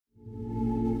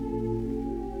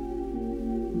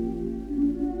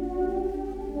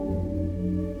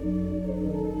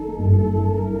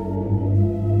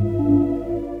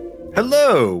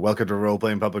Hello, welcome to Role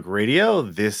Playing Public Radio.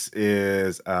 This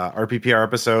is RPPR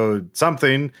episode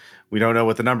something. We don't know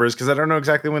what the number is because I don't know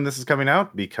exactly when this is coming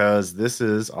out, because this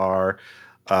is our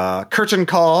curtain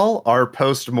call, our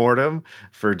post-mortem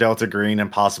for Delta Green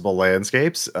Impossible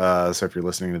Landscapes. So if you're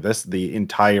listening to this, the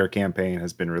entire campaign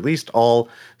has been released, all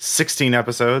 16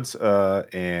 episodes,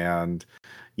 and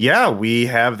yeah, we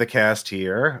have the cast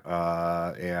here,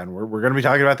 and we're going to be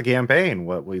talking about the campaign,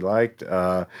 what we liked,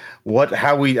 how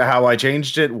I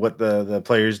changed it, what the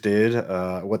players did,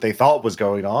 what they thought was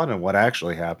going on, and what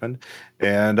actually happened,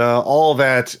 and all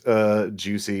that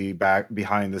juicy back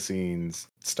behind the scenes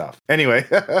stuff. Anyway,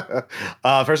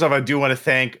 first off, I do want to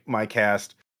thank my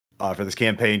cast for this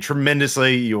campaign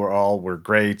tremendously. You were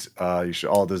great. You should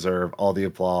all deserve all the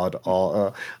applaud.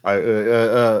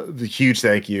 The huge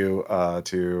thank you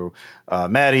to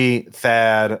Maddie,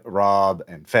 Thad, Rob,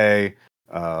 and Faye.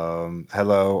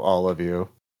 Hello, all of you.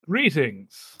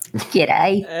 Greetings.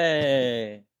 G'day.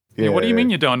 Hey. Yeah, what do you mean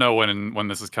you don't know when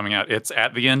this is coming out? It's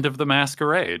at the end of the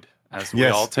masquerade, as we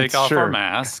all take off our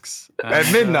masks.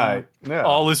 At midnight. Yeah.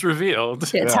 All is revealed.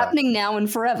 It's happening now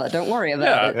and forever. Don't worry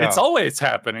about it. It's always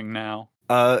happening now.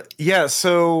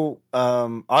 So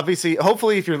obviously,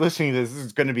 hopefully, if you're listening to this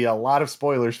is going to be a lot of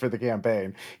spoilers for the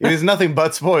campaign. It is nothing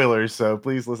but spoilers, so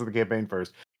please listen to the campaign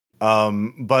first.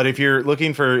 But if you're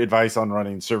looking for advice on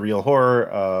running surreal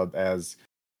horror, as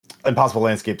Impossible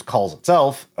Landscapes calls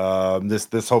itself,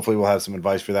 this hopefully will have some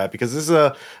advice for that, because this is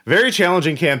a very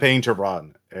challenging campaign to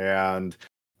run, and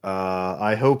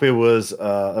I hope it was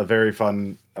a very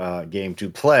fun game to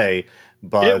play.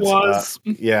 But it was,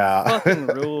 fucking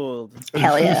ruled.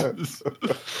 Hell yeah!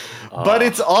 But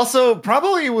it's also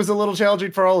probably was a little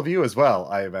challenging for all of you as well,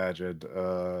 I imagined,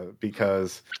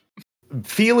 because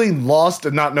feeling lost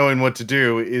and not knowing what to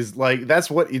do is like that's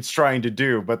what it's trying to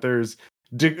do. But there's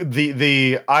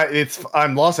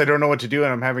I'm lost, I don't know what to do,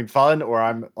 and I'm having fun, or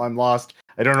I'm lost,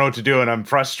 I don't know what to do, and I'm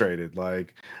frustrated.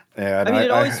 And it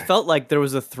always felt like there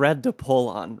was a thread to pull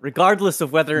on, regardless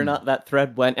of whether or not that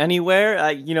thread went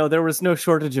anywhere. There was no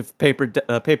shortage of paper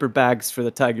bags for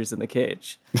the tigers in the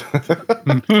cage.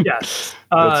 Yes.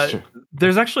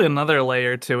 There's actually another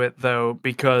layer to it, though,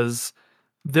 because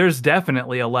there's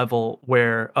definitely a level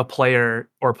where a player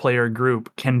or player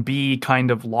group can be kind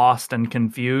of lost and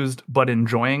confused, but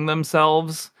enjoying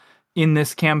themselves in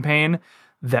this campaign,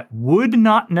 that would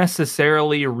not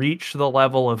necessarily reach the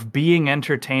level of being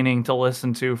entertaining to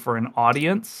listen to for an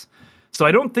audience. So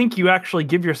I don't think you actually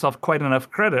give yourself quite enough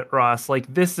credit, Ross.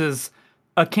 Like, this is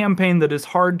a campaign that is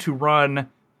hard to run,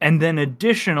 and then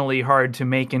additionally hard to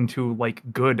make into like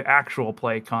good actual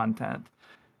play content.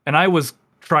 And I was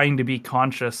trying to be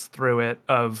conscious through it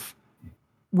of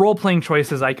role-playing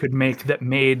choices I could make that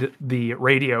made the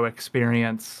radio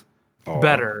experience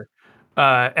better.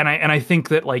 And I think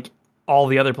that like all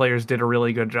the other players did a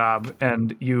really good job,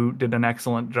 and you did an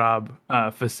excellent job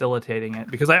facilitating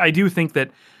it. Because I do think that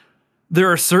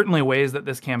there are certainly ways that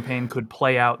this campaign could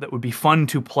play out that would be fun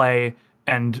to play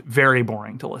and very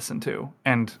boring to listen to.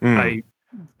 And I,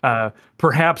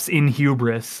 perhaps in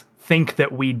hubris, think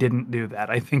that we didn't do that.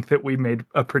 I think that we made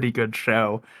a pretty good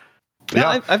show.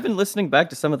 Yeah, I've been listening back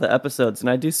to some of the episodes, and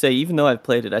I do say, even though I've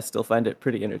played it, I still find it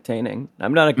pretty entertaining.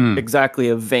 I'm not exactly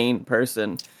a vain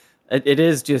person. It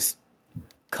is just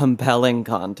compelling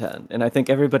content, and I think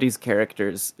everybody's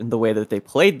characters and the way that they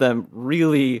played them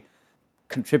really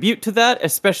contribute to that,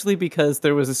 especially because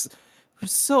there was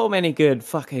so many good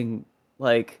fucking,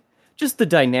 like, just the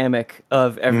dynamic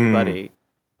of everybody,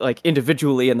 like,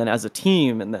 individually and then as a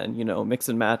team, and then, mix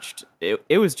and matched.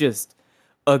 It was just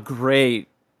a great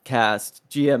cast,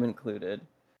 GM included.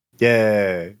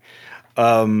 Yay.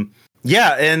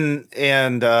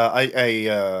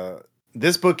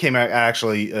 This book came out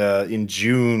actually in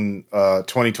June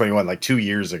 2021, like 2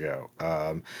 years ago.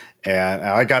 And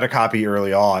I got a copy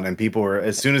early on, and people were,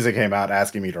 as soon as it came out,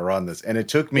 asking me to run this. And it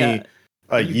took me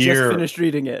a year. Just finished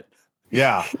reading it.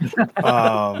 Yeah.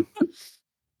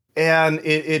 And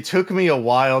it took me a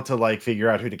while to like figure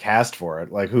out who to cast for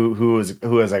it. Like who is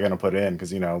I going to put in? Because,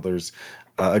 there's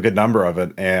a good number of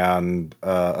it, and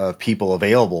of people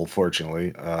available,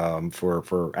 fortunately,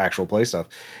 for actual play stuff.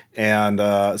 And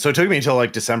so it took me until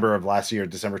like December of last year,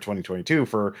 December 2022,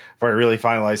 for I really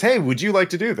finalized, hey, would you like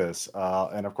to do this?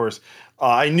 And of course,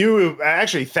 I knew,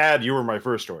 actually, Thad, you were my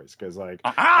first choice, because like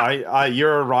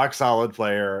you're a rock solid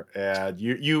player, and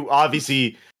you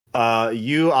obviously,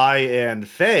 I and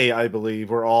Faye, I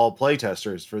believe, were all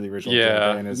playtesters for the original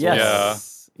campaign as well.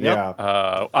 Yeah.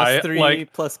 Us three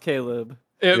plus Caleb.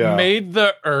 It made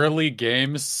the early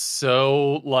games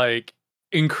so like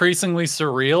increasingly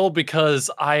surreal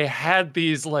because I had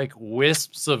these like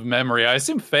wisps of memory. I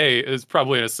assume Faye is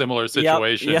probably in a similar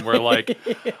situation where like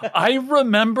I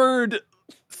remembered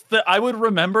that I would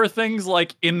remember things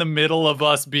like in the middle of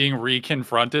us being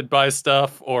reconfronted by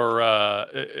stuff, or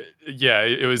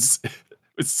it was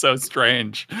it's so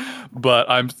strange. But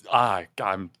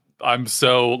I'm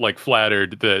so like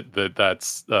flattered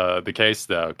that's the case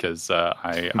though, because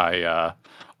I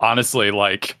honestly,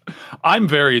 like, I'm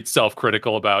very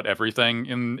self-critical about everything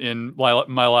in my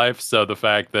life. So the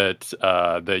fact that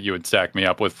that you would stack me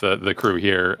up with the crew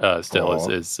here still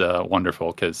is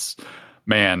wonderful. Because,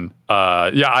 man,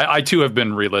 I too have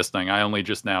been re-listening. I only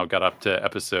just now got up to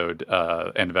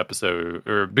end of episode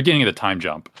or beginning of the time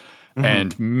jump,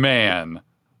 and man,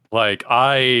 like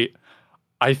I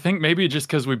think maybe just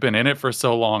because we've been in it for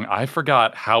so long, I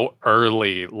forgot how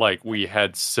early like we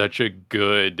had such a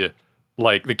good.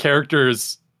 Like the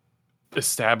characters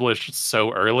established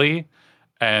so early,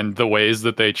 and the ways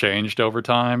that they changed over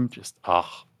time, just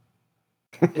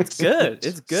it's good.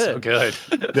 It's good. So good.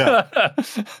 Yeah.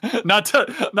 not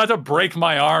to break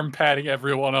my arm patting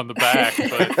everyone on the back,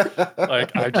 but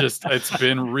like it's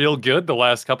been real good the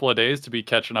last couple of days to be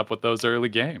catching up with those early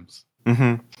games.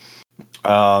 And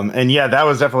yeah, that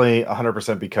was definitely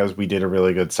 100% because we did a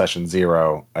really good session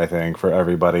 0, I think, for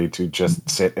everybody to just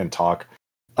sit and talk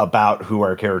about who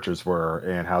our characters were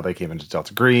and how they came into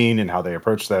Delta Green and how they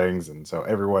approached things. And so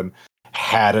everyone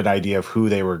had an idea of who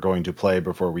they were going to play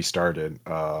before we started.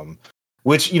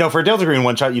 Which, for a Delta Green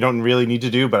one-shot, you don't really need to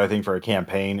do, but I think for a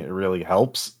campaign, it really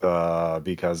helps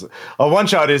because a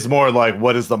one-shot is more like,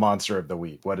 what is the monster of the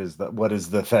week? What is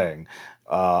the thing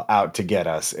out to get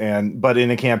us? But in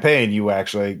a campaign, you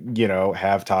actually,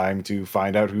 have time to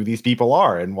find out who these people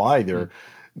are and why they're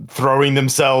throwing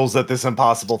themselves at this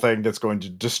impossible thing that's going to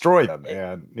destroy them.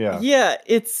 And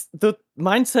it's the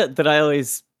mindset that I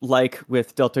always like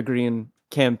with Delta Green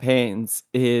campaigns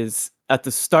is at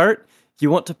the start you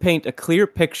want to paint a clear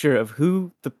picture of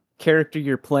who the character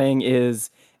you're playing is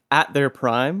at their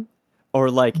prime or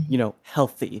like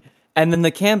healthy, and then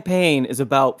the campaign is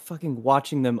about fucking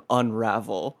watching them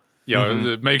unravel.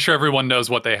 Make sure everyone knows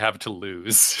what they have to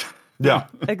lose. Yeah.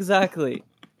 Exactly.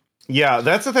 Yeah,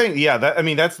 that's the thing. Yeah,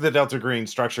 that's the Delta Green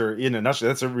structure in a nutshell.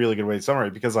 That's a really good way to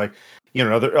summarize because, like, a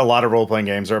lot of role-playing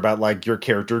games are about, like, your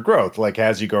character growth. Like,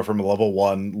 as you go from a level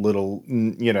 1 little,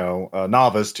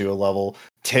 novice to a level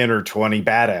 10 or 20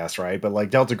 badass, right? But, like,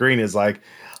 Delta Green is like,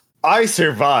 I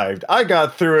survived. I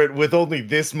got through it with only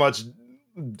this much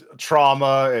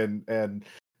trauma and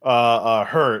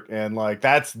hurt, and like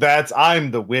that's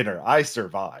I'm the winner. I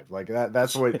survived. Like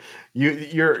that's what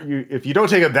you if you don't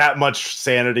take up that much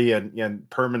sanity and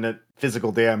permanent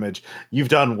physical damage, you've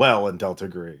done well in Delta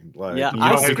Green. Like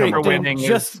I scraped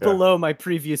just below my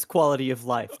previous quality of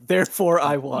life. Therefore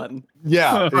I won.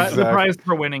 Yeah, exactly. The prize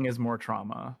for winning is more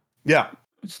trauma. Yeah.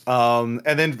 And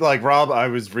then, like, Rob, I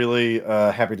was really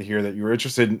happy to hear that you were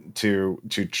interested to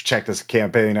check this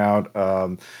campaign out,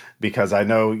 because I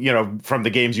know, from the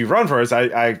games you've run for us,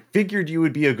 I figured you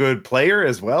would be a good player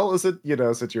as well as since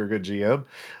you're a good GM.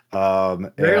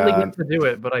 Rarely get to do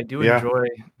it, but I do enjoy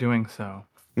doing so.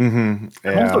 Mm-hmm.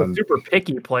 I'm also a super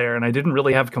picky player, and I didn't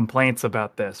really have complaints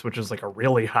about this, which is like a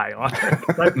really high honor.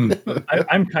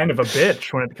 I'm kind of a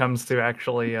bitch when it comes to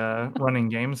actually running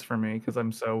games for me because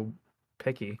I'm so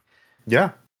picky.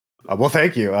 Yeah. Well,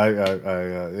 thank you. I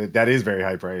that is very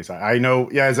high praise. I know.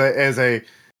 Yeah, as a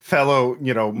fellow,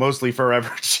 mostly forever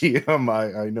GM,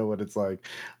 I know what it's like.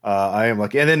 I am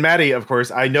lucky. And then Maddie, of course,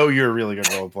 I know you're a really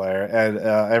good role player, and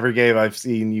every game I've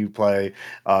seen you play,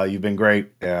 you've been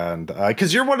great. And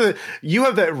because you're you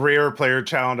have that rare player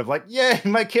challenge of like, yay,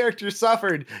 my character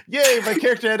suffered. Yay, my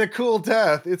character had a cool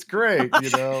death. It's great,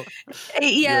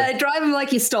 Yeah, drive him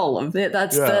like you stole him.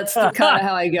 That's kind of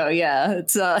how I go. Yeah,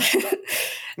 it's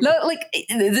no, like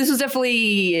this was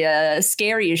definitely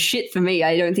scary as shit for me.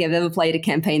 I don't think I've ever played a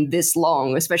campaign this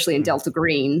long, especially in Delta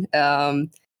Green.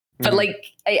 But like,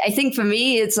 I think for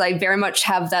me, it's I very much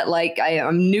have that, like,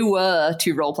 I'm newer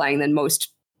to role playing than most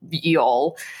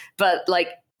y'all, but like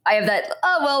I have that,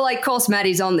 of course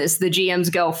Maddie's on this, the GM's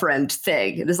girlfriend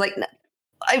thing. And it's like,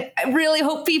 I really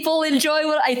hope people enjoy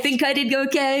what I think I did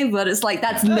okay, but it's like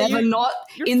that's never not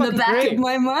in the back of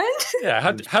my mind.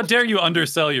 Yeah, how dare you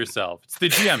undersell yourself? It's the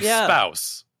GM's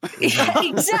spouse. Yeah,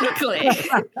 exactly.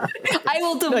 I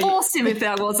will divorce him if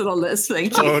that wasn't on this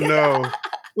thing. Oh no.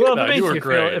 Well, if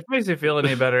it makes you feel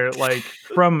any better, like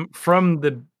from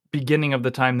the beginning of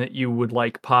the time that you would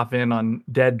like pop in on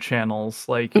dead channels,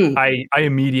 like I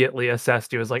immediately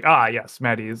assessed you as like, yes,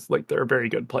 Maddie's like they're a very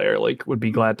good player. Like would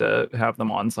be glad to have them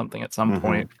on something at some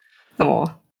point.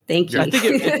 Oh. Thank you. I think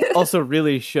it also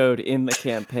really showed in the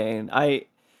campaign.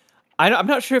 I'm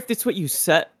not sure if it's what you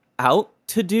set out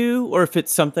to do or if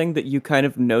it's something that you kind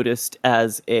of noticed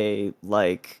as a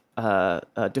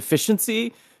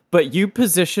deficiency, but you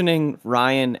positioning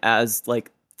Ryan as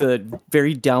like the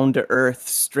very down to earth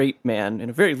straight man in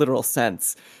a very literal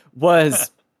sense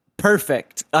was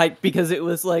perfect. Because it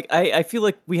was like I feel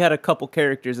like we had a couple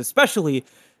characters, especially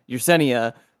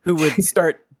Yersinia, who would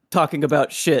start talking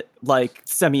about shit like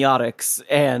semiotics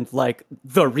and like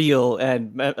the real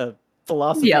and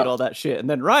philosophy and all that shit, and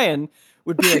then Ryan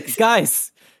would be like,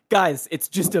 guys, it's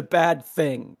just a bad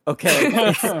thing,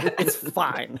 okay? It's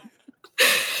fine.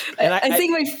 And I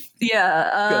think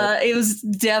it was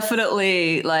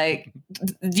definitely like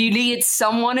you needed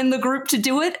someone in the group to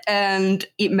do it, and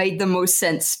it made the most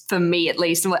sense for me at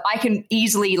least. And I can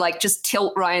easily like just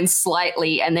tilt Ryan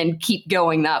slightly and then keep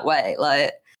going that way.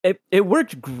 Like it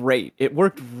worked great. It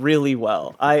worked really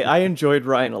well. I enjoyed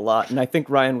Ryan a lot, and I think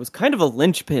Ryan was kind of a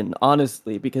linchpin,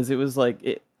 honestly, because it was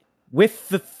like with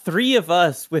the three of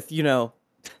us, with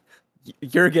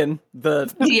Jurgen,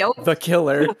 the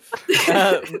killer,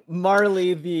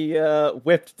 Marley, the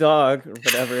whipped dog or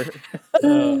whatever,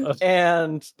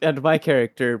 and my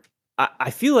character. I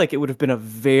feel like it would have been a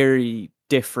very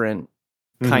different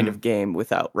kind of game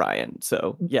without Ryan.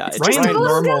 So yeah,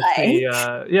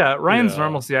 Ryan's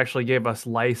normalcy actually gave us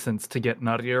license to get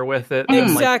nuttier with it.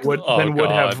 Exactly.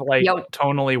 Would have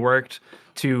tonally worked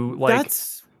to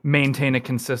maintain a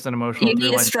consistent emotional. You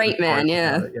need a straight man,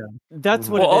 That's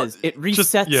what it is. It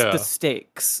resets the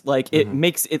stakes. Like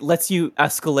it lets you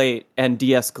escalate and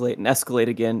de-escalate and escalate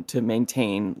again to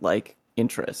maintain like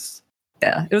interests.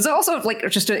 Yeah, it was also like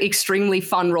just an extremely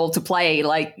fun role to play.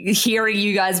 Like hearing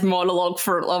you guys monologue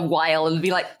for a while and be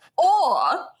like,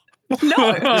 "Oh,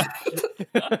 no,"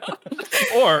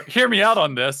 or "Hear me out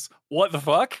on this. What the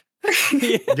fuck?"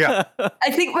 Yeah. I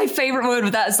think my favorite word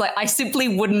with that is like, "I simply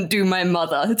wouldn't do my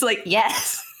mother." It's like,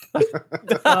 yes.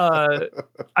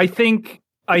 I think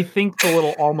the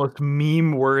little almost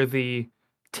meme-worthy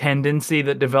tendency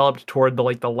that developed toward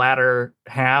the latter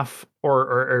half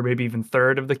or maybe even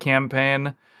third of the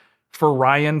campaign for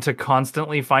Ryan to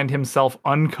constantly find himself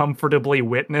uncomfortably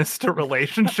witness to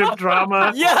relationship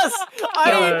drama. Yes,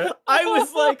 I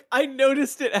was like, I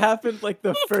noticed it happened like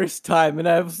the first time, and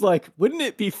I was like, wouldn't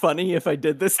it be funny if I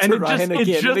did this to Ryan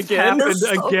again and again?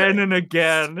 Happened again and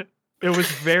again. It was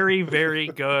very, very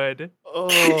good.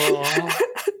 Oh,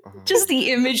 just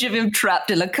the image of him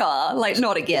trapped in a car, like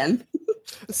not again.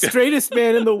 Straightest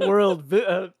man in the world,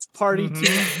 party to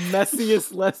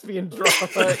messiest lesbian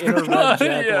drama in a red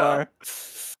Jaguar.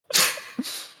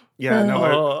 Yeah,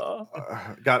 no,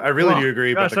 God, I really do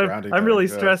agree about the grounding. I'm really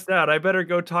stressed out. I better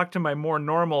go talk to my more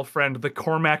normal friend, the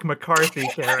Cormac McCarthy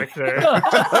character.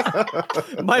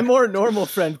 My more normal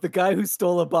friend, the guy who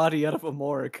stole a body out of a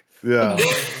morgue. Yeah.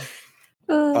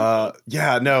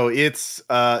 It's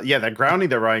that grounding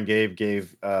that Ryan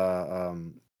gave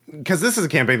because this is a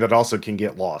campaign that also can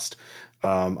get lost.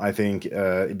 I think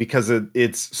because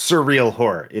it's surreal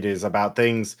horror. It is about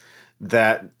things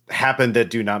that happen that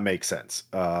do not make sense,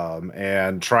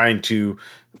 and trying to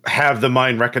have the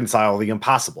mind reconcile the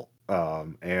impossible,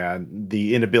 and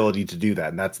the inability to do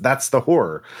that. And that's the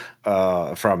horror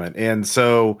from it. And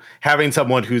so having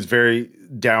someone who's very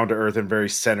down to earth and very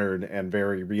centered and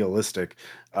very realistic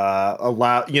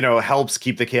helps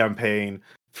keep the campaign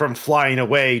from flying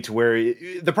away to where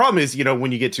the problem is,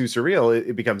 when you get too surreal,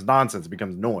 it becomes nonsense, it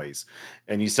becomes noise.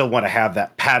 And you still want to have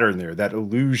that pattern there, that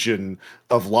illusion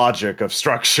of logic, of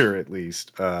structure, at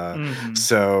least.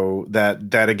 So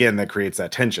that again, that creates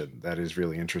that tension that is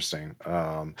really interesting.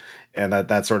 And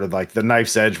that's sort of like the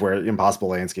knife's edge where Impossible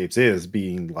Landscapes is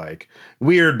being like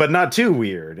weird, but not too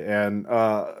weird. And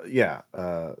that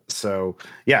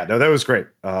was great.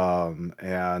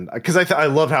 And because I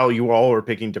love how you all were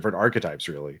picking different archetypes,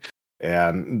 really,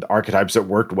 and archetypes that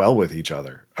worked well with each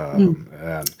other. And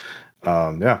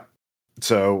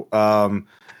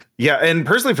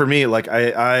personally for me, like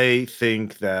I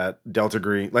think that Delta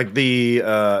Green, like the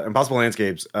Impossible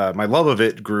Landscapes, my love of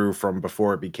it grew from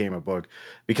before it became a book,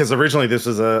 because originally this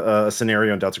was a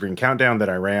scenario in Delta Green Countdown that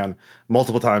I ran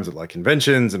multiple times at like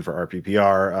conventions and for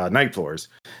RPPR night floors.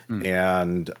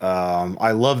 And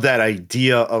I love that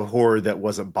idea of horror that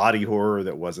wasn't body horror,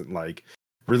 that wasn't like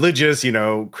religious,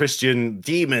 Christian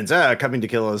demons coming to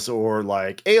kill us, or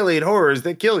like alien horrors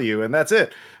that kill you and that's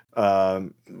it.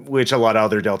 Which a lot of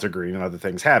other Delta Green and other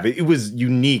things have. It was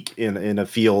unique in a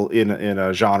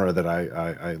a genre that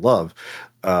I love.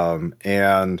 So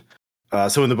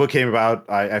when the book came about,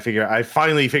 I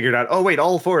finally figured out, oh wait,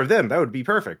 all four of them, that would be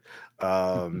perfect.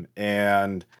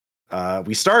 And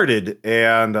we started,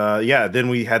 and then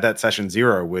we had that session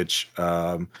 0, which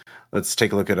let's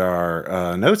take a look at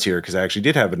our notes here, because I actually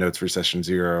did have a notes for session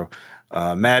 0.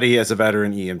 Maddie as a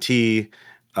veteran EMT,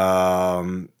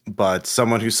 but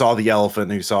someone who saw the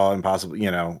elephant, who saw impossible,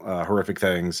 horrific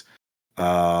things.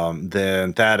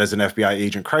 Then Thad as an FBI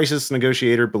agent, crisis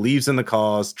negotiator, believes in the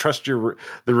cause, trust the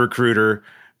recruiter.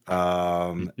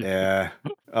 For Faye,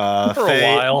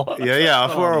 a while.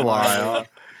 For a while.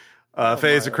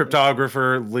 Faye is a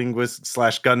cryptographer, linguist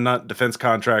 / gun nut, defense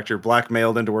contractor,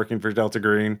 blackmailed into working for Delta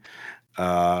Green.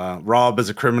 Rob is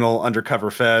a criminal, undercover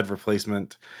Fed,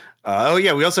 replacement. We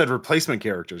also had replacement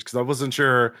characters, because I wasn't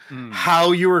sure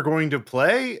how you were going to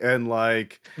play, and I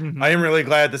am really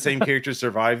glad the same characters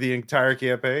survived the entire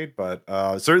campaign, but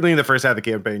certainly in the first half of the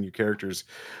campaign, your characters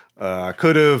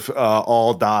could have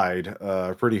all died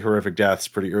pretty horrific deaths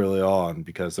pretty early on,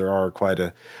 because there are quite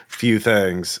a few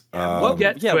things. But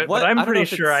I'm pretty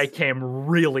sure I came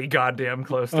really goddamn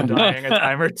close to dying a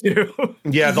time or two.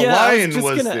 Yeah, the lion I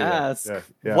was just gonna ask,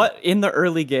 what in the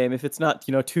early game, if it's not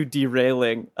too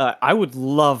derailing, I would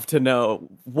love to know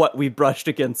what we brushed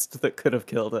against that could have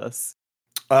killed us.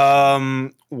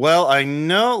 Well, I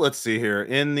know. Let's see here.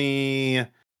 In the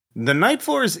Night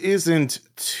Floors isn't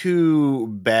too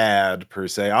bad per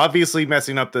se. Obviously,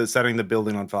 messing up setting the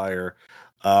building on fire.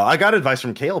 I got advice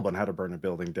from Caleb on how to burn a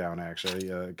building down.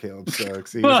 Actually, Caleb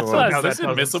Stokes. That's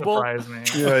admissible.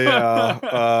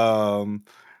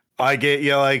 I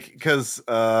get because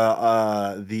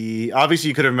obviously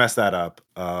you could have messed that up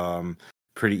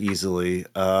pretty easily.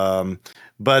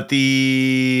 But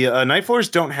the Night Floors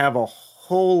don't have a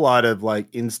whole lot of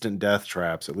instant death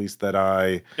traps, at least that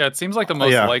it seems like the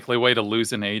most likely way to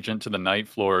lose an agent to the Night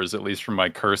Floors, at least from my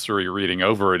cursory reading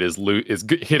over it, is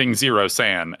hitting 0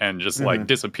 sand and just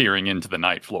disappearing into the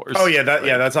Night Floors.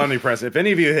 That's omnipresent. If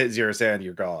any of you hit 0 sand,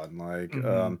 you're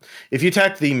gone. If you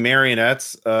attacked the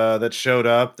marionettes that showed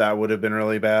up, that would have been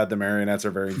really bad. The marionettes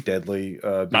are very deadly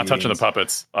not touching the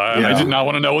puppets. I did not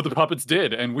want to know what the puppets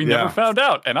did, and we never found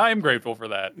out, and I am grateful for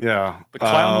that. The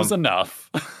clown was enough.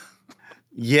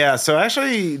 Yeah, so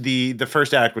actually the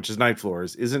first act, which is Night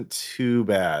Floors, isn't too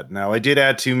bad. Now, I did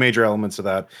add 2 major elements to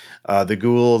that, the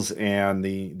ghouls and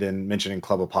then mentioning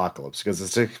Club Apocalypse, because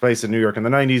it takes place in New York in the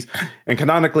 90s, and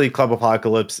canonically Club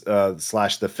Apocalypse /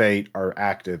 the Fate are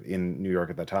active in New York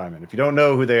at that time. And if you don't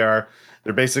know who they are,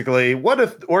 they're basically, what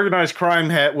if organized crime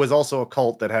was also a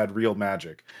cult that had real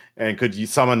magic and could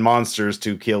summon monsters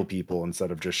to kill people instead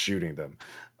of just shooting them?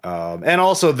 And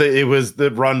also, it was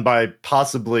run by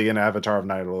possibly an avatar of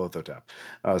Nyarlathotep.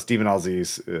 Stephen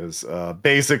Aziz is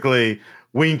basically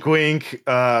wink, wink,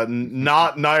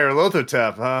 not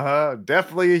Nyarlathotep.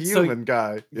 Definitely a human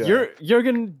guy. Yeah.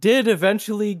 Jurgen did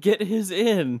eventually get his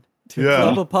in to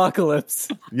Club Apocalypse.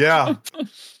 Yeah.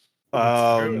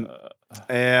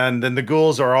 And then the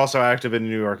ghouls are also active in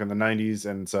New York in the 90s,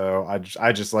 and so I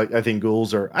think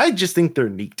ghouls I just think they're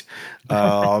neat.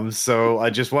 So I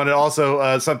just wanted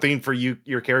also something for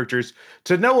your characters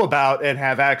to know about and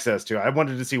have access to. I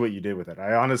wanted to see what you did with it.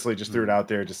 I honestly just threw it out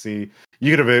there to see.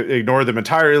 You could have ignored them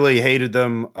entirely, hated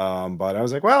them, but I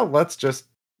was like, well, let's just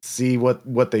see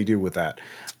what they do with that.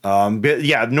 But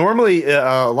yeah, normally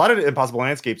a lot of Impossible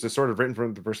Landscapes is sort of written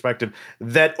from the perspective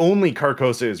that only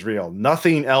Carcosa is real.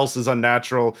 Nothing else is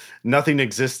unnatural. Nothing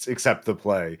exists except the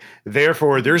play.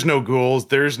 Therefore, there's no ghouls.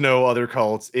 There's no other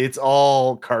cults. It's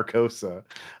all Carcosa.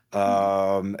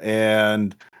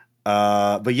 But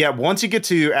yeah, once you get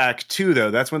to Act 2, though,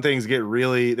 that's when things get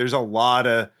really. There's a lot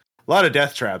of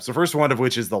death traps. The first one of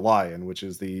which is the lion, which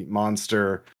is the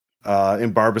monster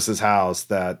in Barbas's house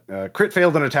that crit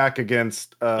failed an attack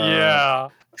against Jorgen.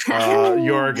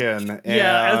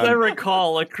 As I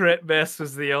recall, a crit miss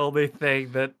was the only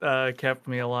thing that kept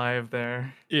me alive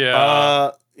there.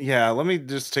 Let me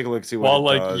just take a look, see what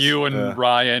while it does. You and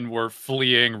Ryan were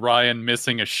fleeing, Ryan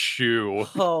missing a shoe.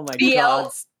 Oh my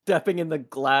god, stepping in the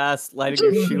glass,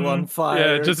 lighting your shoe on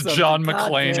fire. Yeah, just John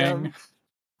McClaning.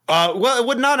 Well, it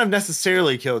would not have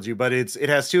necessarily killed you, but it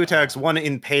has 2 attacks, one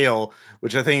Impale,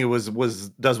 which I think it was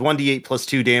does 1d8 plus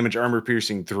 2 damage, armor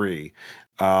piercing 3.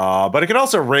 But it can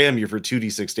also ram you for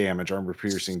 2d6 damage, armor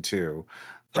piercing 2.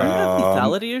 Do you have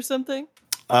lethality or something?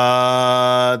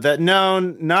 No,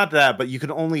 not that, but you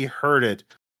can only hurt it.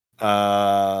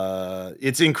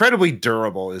 It's incredibly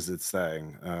durable, is its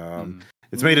thing.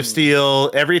 It's made of steel.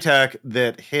 Every attack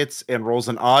that hits and rolls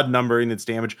an odd number in its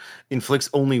damage inflicts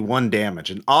only 1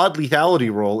 damage. An odd lethality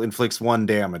roll inflicts 1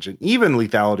 damage. An even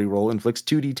lethality roll inflicts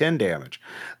 2d10 damage.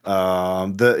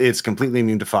 It's completely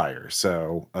immune to fire.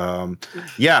 So,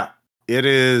 it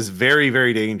is very,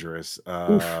 very dangerous.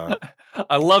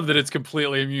 I love that it's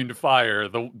completely immune to fire.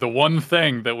 The one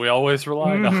thing that we always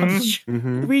relied on.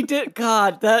 Mm-hmm. We did.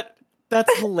 God,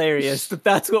 that's hilarious.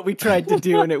 That's what we tried to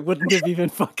do, and it wouldn't have even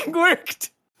fucking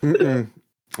worked.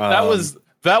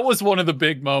 That was one of the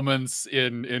big moments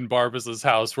in Barbas's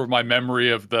house where my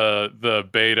memory of the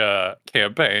beta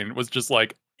campaign was just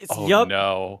like,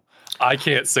 no, I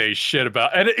can't say shit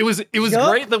about. And it was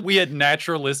great that we had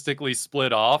naturalistically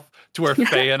split off to where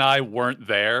Faye and I weren't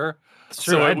there.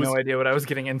 So I had no idea what I was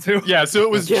getting into. Yeah, so it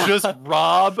was just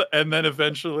Rob, and then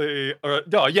eventually,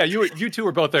 you two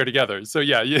were both there together. So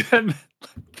yeah,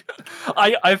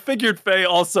 I figured Faye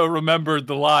also remembered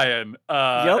the lion.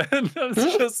 And I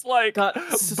was just like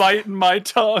biting my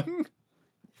tongue.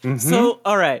 Mm-hmm. So,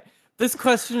 all right, this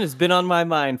question has been on my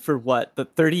mind for the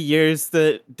 30 years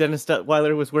that Dennis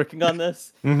Duttweiler was working on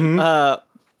this. Mm-hmm.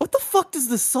 What the fuck does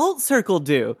the salt circle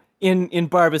do in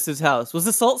Barbas's house? Was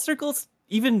the salt circle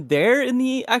even there in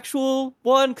the actual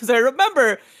one? Because I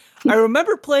remember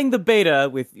playing the beta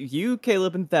with you,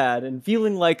 Caleb, and Thad, and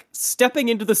feeling like stepping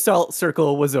into the salt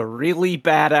circle was a really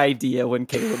bad idea when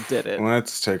Caleb did it.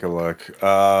 Let's take a look.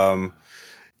 I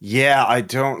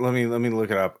don't. Let me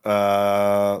look it up.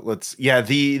 There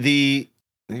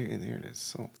it is.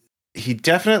 So he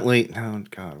definitely. Oh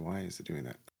God, why is it doing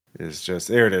that? It's just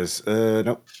there. It is.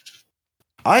 Nope.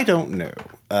 I don't know.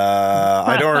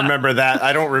 I don't remember that.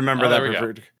 I don't remember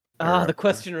that. The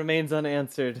question remains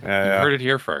unanswered. You heard it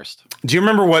here first. Do you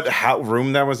remember what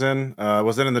room that was in?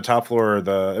 Was it in the top floor or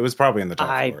the? It was probably in the top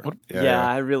floor.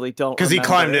 I really don't. Because he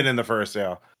climbed in the first.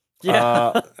 Yeah.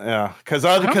 Because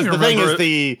the thing is,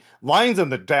 the line's in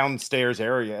the downstairs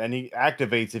area, and he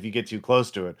activates if you get too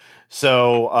close to it.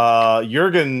 So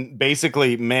Jurgen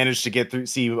basically managed to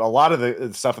see a lot of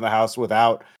the stuff in the house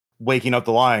without waking up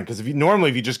the lion, because if you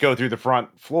just go through the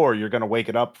front floor, you're going to wake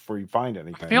it up before you find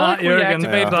anything. I feel like we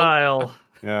activated I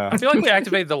feel like we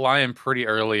activated the lion pretty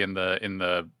early in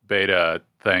the beta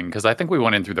thing, because I think we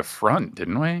went in through the front,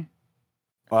 didn't we?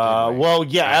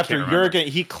 After Jurgen,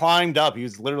 he climbed up. He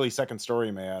was literally second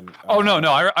story man. I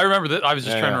remember that. I was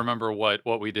just trying to remember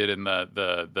what we did in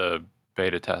the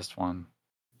beta test one.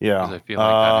 Yeah, I feel like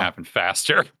that happened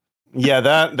faster. Yeah,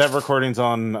 that recording's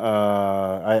on.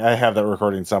 I have that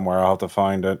recording somewhere. I'll have to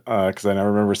find it because I never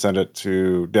remember send it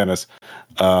to Dennis.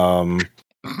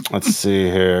 Let's see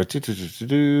here.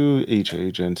 Each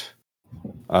agent.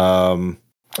 I'll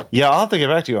have to get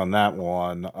back to you on that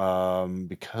one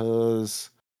because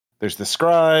there's the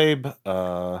scribe.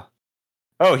 Here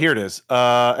it is.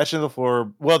 Etched into the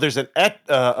floor. Well, there's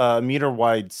a meter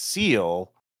wide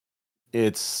seal.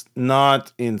 It's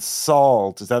not in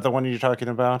salt. Is that the one you're talking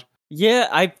about? Yeah,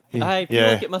 I feel like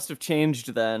it must have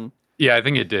changed then. Yeah, I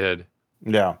think it did.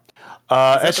 Yeah.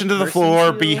 Etched into the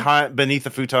floor beneath the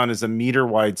futon is a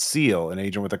meter-wide seal. An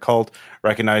agent with a cult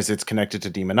recognized it's connected to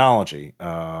demonology.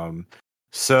 It's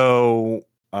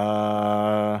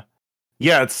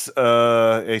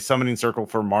a summoning circle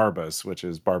for Marbas, which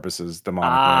is Barbas's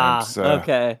demonic name.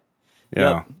 Okay. Yeah.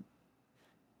 Yep.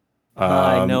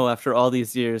 I know. After all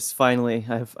these years, finally,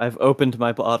 I've opened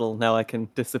my bottle. Now I can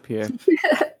disappear.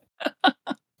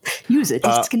 User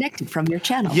disconnected from your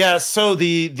channel. Yeah. So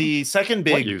the second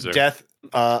big death.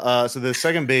 The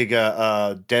second big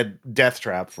death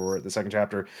trap for the second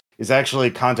chapter is actually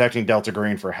contacting Delta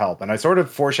Green for help. And I sort of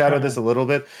foreshadowed this a little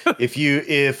bit.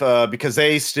 Because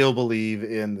they still believe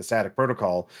in the static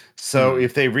protocol. So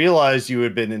if they realized you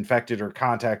had been infected or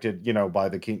contacted, by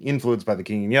the king, influenced by the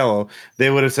King in Yellow,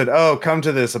 they would have said, "Oh, come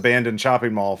to this abandoned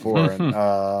shopping mall for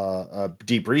a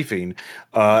debriefing."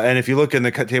 And if you look in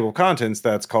the table of contents,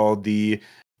 that's called the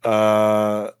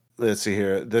let's see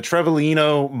here, the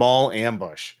Trevelino Mall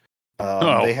ambush.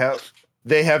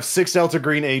 They have 6 Delta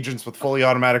Green agents with fully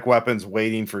automatic weapons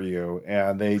waiting for you,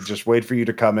 and they just wait for you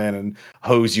to come in and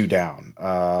hose you down.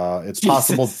 It's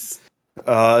possible.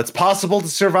 It's possible to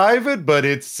survive it, but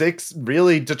it's 6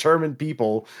 really determined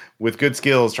people with good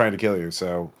skills trying to kill you.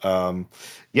 So, those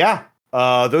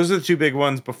are the 2 big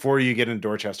ones before you get in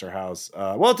Dorchester House.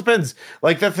 It depends.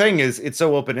 Like, the thing is, it's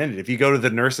so open ended. If you go to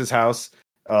the nurse's house,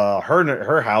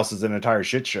 her house is an entire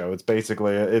shit show. It's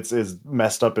basically it's as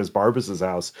messed up as Barbas's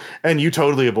house, and you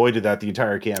totally avoided that the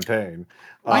entire campaign.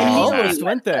 I almost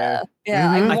went there.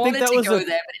 I wanted to go there, but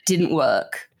it didn't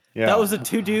work. Yeah. That was a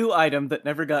to-do item that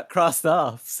never got crossed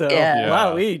off. So,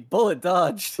 wow, we bullet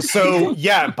dodged. So,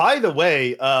 by the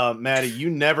way, Maddie, you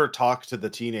never talked to the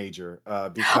teenager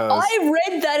because... I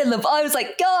read that I was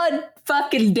like, God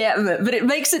fucking damn it. But it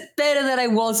makes it better that I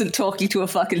wasn't talking to a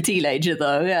fucking teenager,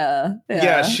 though.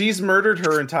 Yeah, she's murdered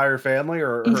her entire family,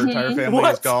 or her entire family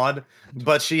is gone.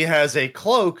 But she has a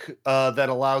cloak that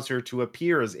allows her to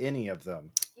appear as any of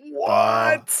them.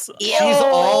 What? She's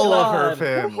all of her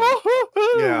family.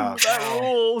 Yeah. That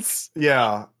rules.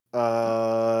 Yeah.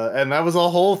 And that was a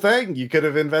whole thing. You could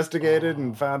have investigated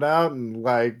and found out and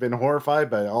like been horrified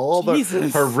by all the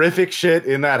horrific shit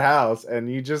in that house.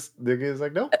 And you just, it's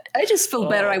like, nope. I just feel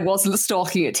better I wasn't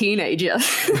stalking a teenager.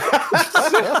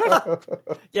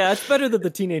 Yeah, it's better than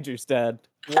the teenager's dad.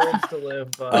 Words to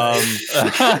live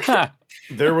by.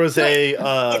 There was a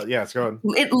it's going.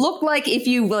 It looked like if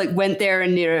you like went there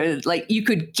and you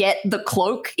could get the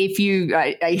cloak if you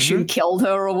I assume killed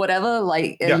her or whatever,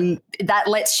 and that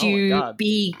lets you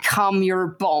become your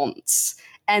bonds.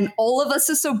 And all of us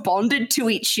are so bonded to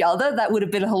each other that would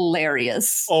have been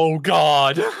hilarious. Oh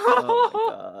God!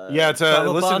 Yeah, it's a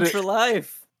bond for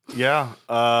life. Yeah,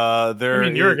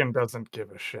 Jurgen doesn't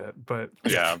give a shit, but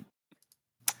yeah,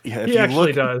 he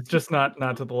actually does, just not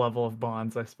to the level of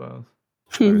bonds, I suppose.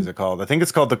 What is it called? I think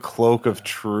it's called The Cloak of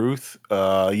Truth.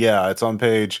 It's on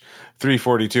page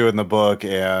 342 in the book,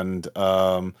 and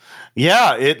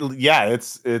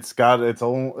it's got its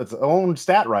own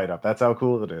stat write-up. That's how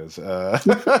cool it is. I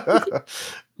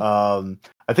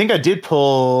think I did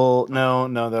pull. No,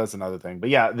 that was another thing. But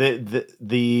yeah,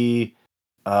 the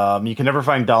you can never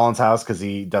find Dahlon's house because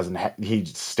he doesn't. He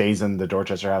stays in the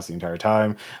Dorchester house the entire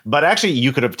time. But actually,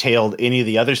 you could have tailed any of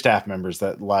the other staff members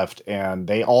that left, and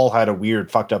they all had a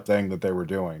weird, fucked up thing that they were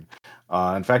doing.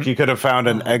 In fact, you could have found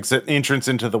an entrance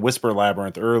into the Whisper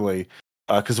Labyrinth early,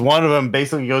 because one of them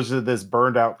basically goes to this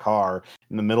burned out car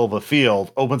in the middle of a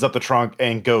field, opens up the trunk,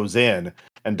 and goes in,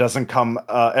 and doesn't come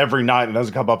every night, and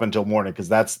doesn't come up until morning, because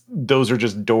those are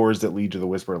just doors that lead to the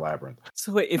Whisper Labyrinth.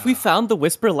 So wait, if we found the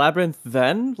Whisper Labyrinth,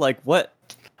 then what?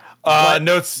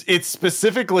 No, it's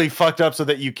specifically fucked up so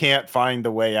that you can't find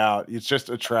the way out. It's just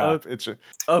a trap.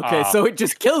 So it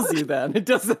just kills you then. It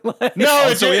doesn't.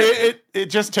 It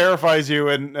just terrifies you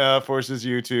and forces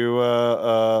you to.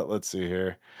 Let's see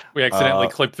here. We accidentally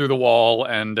clip through the wall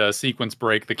and sequence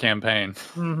break the campaign.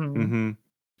 Mm-hmm.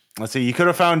 Let's see. You could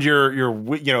have found your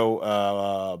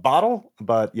bottle,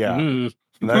 but yeah.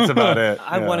 That's about it.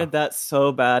 I wanted that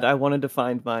so bad. I wanted to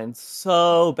find mine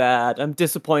so bad. I'm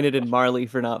disappointed in Marley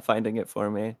for not finding it for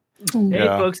me. Hey,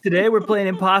 folks, today we're playing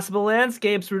Impossible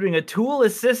Landscapes. We're doing a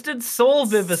tool-assisted soul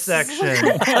vivisection.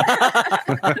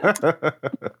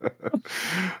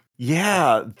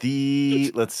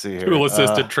 Let's see here.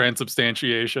 Tool-assisted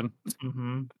transubstantiation.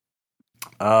 Mm-hmm.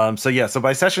 So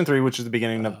by session 3, which is the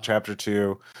beginning of chapter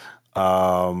 2,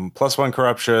 +1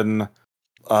 corruption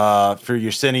for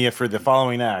Yersinia for the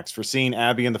following acts: for seeing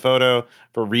Abby in the photo,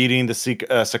 for reading the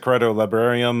Secreto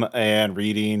Librarium, and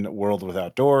reading World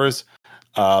Without Doors.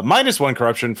 -1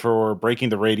 corruption for breaking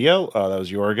the radio. That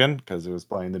was Jorgen, because it was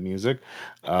playing the music.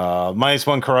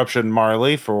 -1 corruption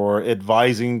Marley for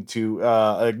advising to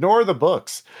ignore the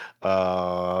books.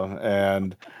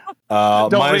 And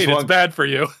don't read, it's bad for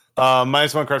you.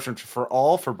 -1 corruption for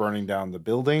all for burning down the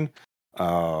building.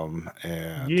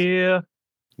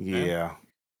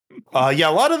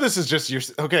 A lot of this is just your.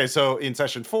 Okay, so in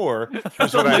session 4,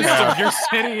 here's what I have.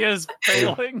 Yersinia's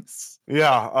failings.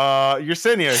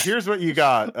 Yersinia, here's what you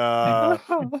got.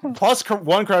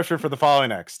 +1 corruption for the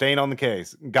following acts: staying on the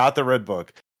case, got the red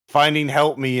book, finding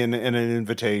help me in an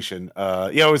invitation.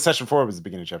 It was session 4 was the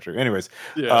beginning chapter. Anyways,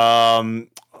 +1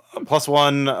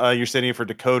 Yersinia for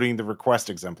decoding the request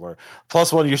exemplar.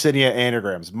 +1 Yersinia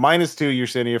anagrams. -2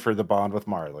 Yersinia for the bond with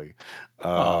Marley.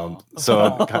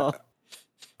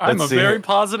 I'm a very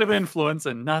positive influence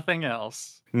and nothing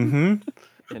else. Mm-hmm.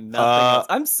 And nothing else.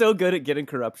 I'm so good at getting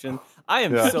corruption. I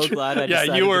am so glad I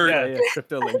decided you were, to be a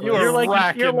cryptolinguist.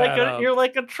 You're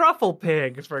like a truffle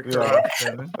pig for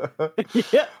corruption.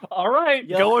 All right,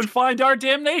 go and find our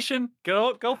damnation.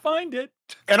 Go find it.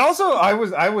 And also, I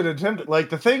would attempt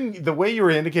the way you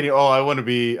were indicating. Oh, I want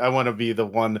to be the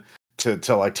one to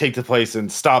like take the place and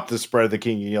stop the spread of the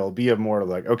King Eel. Be a more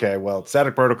like, okay, well,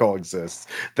 static protocol exists.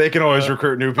 They can always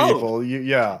recruit new people.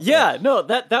 No,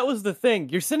 that was the thing.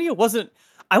 Yersinia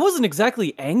I wasn't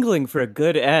exactly angling for a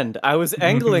good end. I was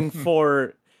angling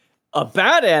for a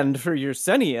bad end for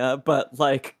Yersinia, but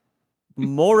like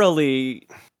morally,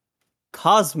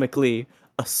 cosmically,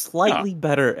 a slightly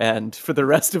better end for the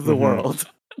rest of the world.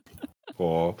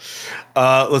 Cool.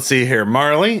 Let's see here.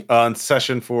 Marley, on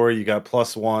session 4, you got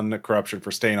 +1 corruption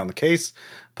for staying on the case,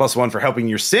 +1 for helping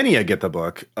Yersinia get the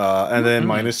book, and then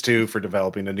 -2 for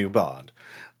developing a new bond.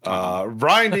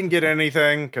 Ryan didn't get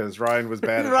anything because Ryan was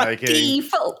bad at hiking.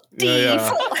 Default.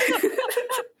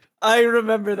 I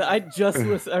remember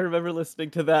that. I remember listening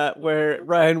to that where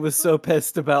Ryan was so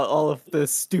pissed about all of the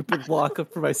stupid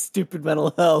walk-up for my stupid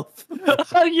mental health.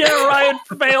 Yeah, Ryan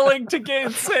failing to gain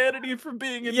sanity from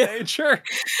being in nature.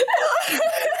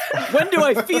 When do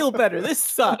I feel better? This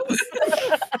sucks.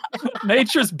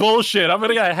 Nature's bullshit. I'm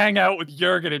gonna hang out with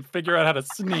Jurgen and figure out how to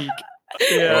sneak.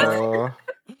 Yeah.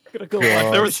 Gonna go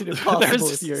watch Mission Impossible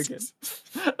with Jurgen.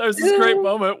 There's this great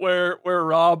moment where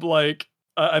Rob, like,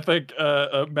 I think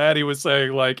Maddie was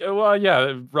saying, like, well,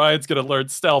 yeah, Ryan's gonna learn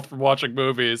stealth from watching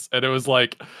movies, and it was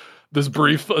like this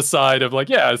brief aside of like,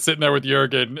 yeah, sitting there with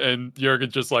Jurgen, and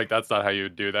Jurgen's just like, that's not how you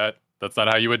would do that. That's not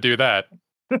how you would do that.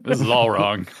 This is all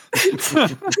wrong.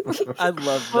 I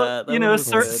love that. You know,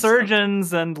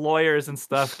 surgeons and lawyers and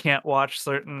stuff can't watch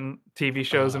certain TV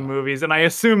shows and movies, and I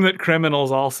assume that criminals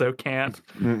also can't.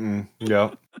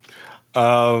 Yeah.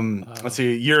 Let's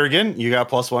see, Jurgen, you got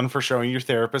 +1 for showing your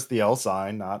therapist the L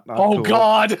sign. Not oh cool.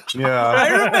 God. Yeah. I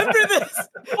remember this.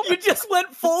 You just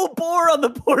went full bore on the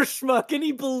poor schmuck, and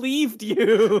he believed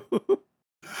you.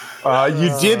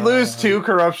 You did lose 2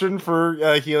 corruption for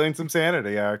healing some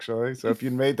sanity, actually. So if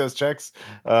you'd made those checks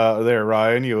there,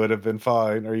 Ryan, you would have been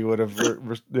fine, or you would have,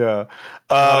 yeah.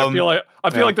 I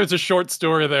feel like there's a short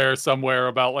story there somewhere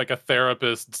about like a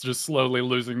therapist just slowly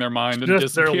losing their mind and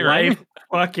disappearing. Their life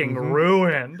fucking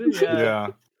ruined. Yeah.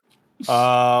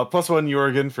 +1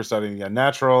 Jurgen for studying the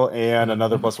unnatural, and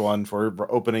another +1 for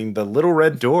opening the little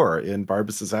red door in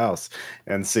Barbas's house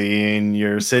and seeing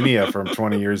your Cinia from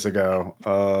 20 years ago.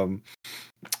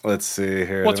 Let's see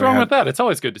here. What's wrong with that? It's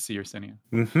always good to see your Cinia.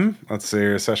 Let's see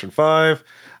here. Session 5.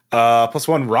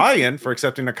 +1 Ryan for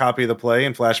accepting a copy of the play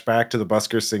and flashback to the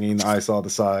buskers singing I Saw the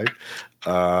Side.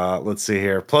 Let's see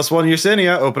here. +1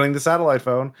 Yersinia opening the satellite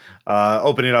phone,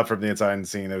 opening it up from the inside and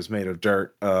seeing it was made of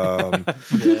dirt. The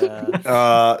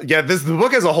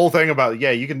book has a whole thing about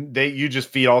you just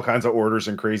feed all kinds of orders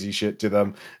and crazy shit to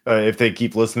them if they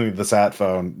keep listening to the sat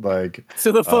phone. Like,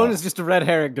 so the phone is just a red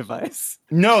herring device.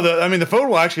 No, the phone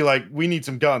will actually like, we need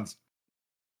some guns.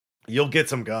 You'll get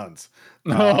some guns.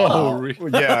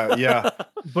 Yeah.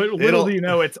 But little do you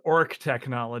know, it's orc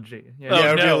technology.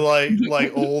 It'd be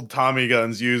like old Tommy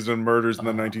guns used in murders in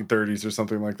the 1930s or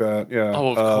something like that. Yeah.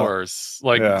 Oh, of course.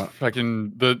 Like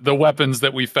fucking the weapons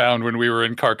that we found when we were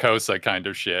in Carcosa kind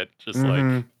of shit. Just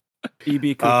like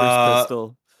E.B. Cooper's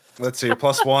pistol. Let's see.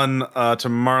 +1 to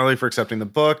Marley for accepting the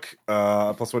book.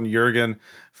 +1 to Jurgen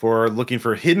for looking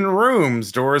for hidden rooms,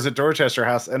 doors at Dorchester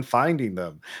House, and finding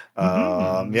them.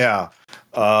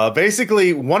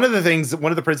 Basically, one of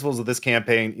the principles of this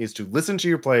campaign is to listen to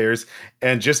your players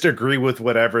and just agree with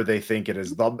whatever they think it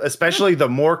is. Especially the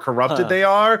more corrupted they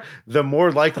are, the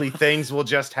more likely things will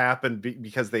just happen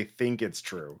because they think it's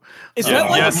true. Is that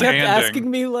why you kept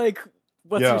asking me, like,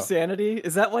 what's your sanity?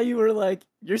 Is that why you were like,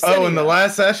 your sanity? Oh, in the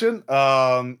last session?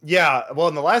 Well,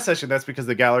 in the last session, that's because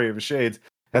the Gallery of Shades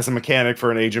has a mechanic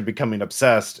for an agent becoming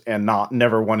obsessed and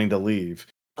never wanting to leave.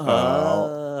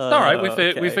 All right, we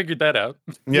figured that out.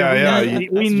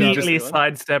 We neatly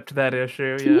sidestepped that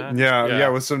issue. Yeah,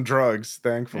 with some drugs,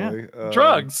 thankfully.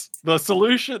 Drugs,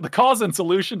 the cause and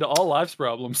solution to all life's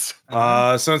problems.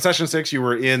 So in session 6, you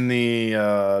were in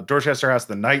the Dorchester House,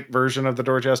 the night version of the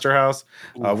Dorchester House,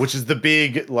 which is the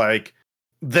big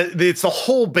it's the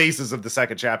whole basis of the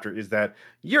second chapter is that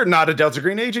you're not a Delta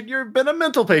Green agent. You've been a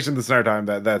mental patient this entire time.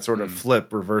 That sort of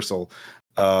flip reversal.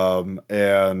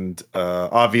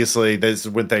 Obviously this is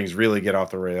when things really get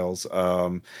off the rails.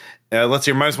 Let's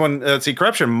see, -1. Let's see,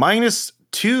 corruption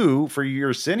 -2 for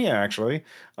your Cinia, actually,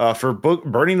 for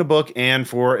burning the book and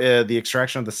for the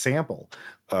extraction of the sample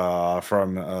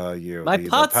from you. My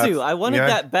Patsu, I wanted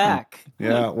that back.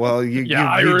 Yeah, well,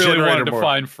 I really wanted to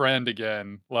find friend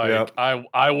again. Like,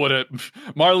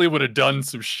 Marley would have done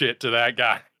some shit to that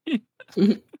guy.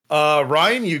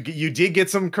 Ryan, you did get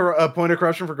some point of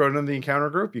corruption for going to the encounter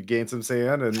group. You gained some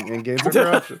sand and gained some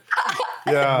corruption.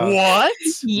 Yeah. What?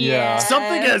 Yeah.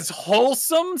 Something as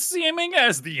wholesome seeming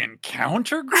as the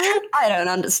encounter group? I don't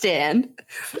understand.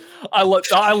 I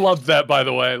love that, by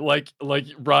the way. Like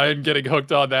Ryan getting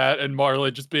hooked on that and Marley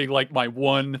just being like, my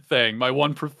one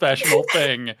professional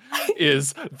thing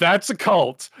is that's a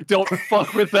cult. Don't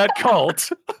fuck with that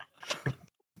cult.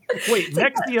 Wait,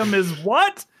 Nexium is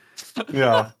what?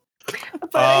 Yeah.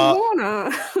 But I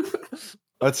wanna.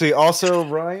 Let's see. Also,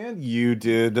 Ryan, you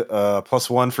did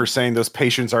 +1 for saying those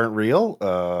patients aren't real.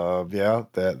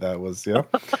 That was.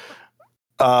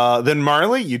 Then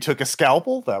Marley, you took a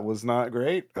scalpel. That was not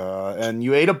great. And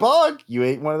you ate a bug. You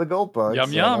ate one of the gold bugs.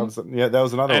 Yum yum. That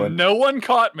was another one. And no one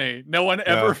caught me. No one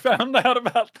ever found out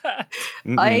about that.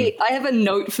 I have a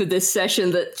note for this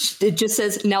session that it just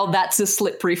says, "Now that's a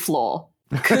slippery floor."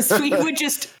 because we were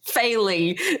just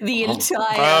failing the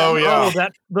entire. Oh yeah,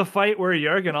 that the fight where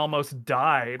Jurgen almost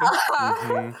died.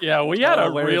 Yeah, we had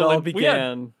where it all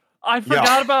began. I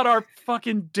forgot about our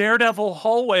fucking Daredevil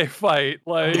hallway fight.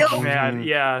 Like, man,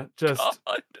 yeah, just.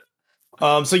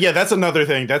 So yeah, that's another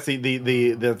thing. That's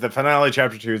the finale.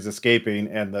 Chapter 2 is escaping,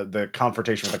 and the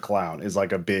confrontation with the clown is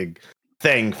like a big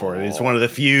thing for it. It's one of the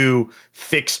few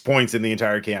fixed points in the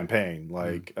entire campaign.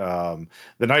 Like the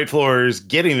Night Floors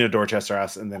getting to Dorchester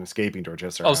House and then escaping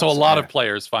Dorchester House. So a lot of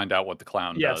players find out what the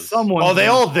clown does. Someone. Oh, they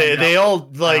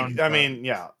all like. I mean,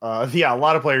 a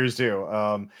lot of players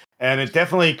do. And it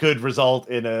definitely could result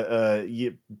in at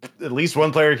least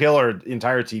one player kill or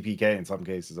entire TPK in some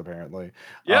cases, apparently.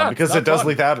 Yeah, because it does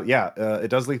lethality. Yeah, it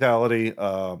does lethality.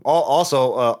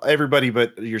 Also, everybody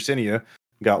but Yersinia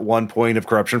got 1 point of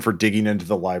corruption for digging into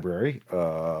the library.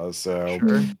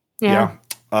 Sure. Yeah.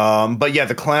 But yeah,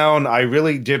 the clown, I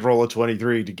really did roll a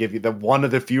 23 to give you the one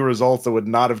of the few results that would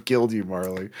not have killed you,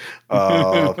 Marley.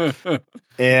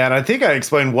 And I think I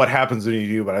explained what happens when you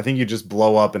do, but I think you just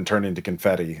blow up and turn into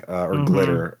confetti or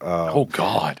glitter. Oh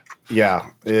God. Yeah,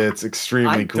 it's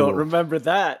extremely cool. I don't remember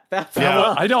that.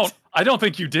 I don't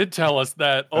think you did tell us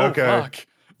that. Oh, okay. Fuck.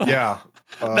 Yeah.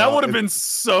 That would have been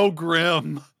so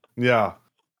grim. Yeah.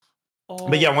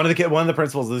 But yeah, one of the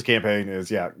principles of this campaign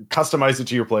is customize it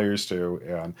to your players too,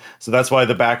 and so that's why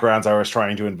the backgrounds I was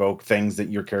trying to invoke things that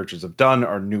your characters have done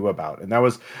or knew about, and that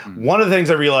was one of the things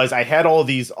I realized. I had all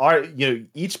these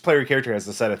each player character has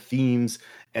a set of themes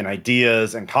and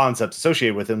ideas and concepts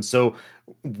associated with them, so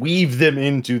weave them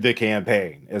into the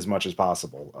campaign as much as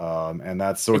possible, and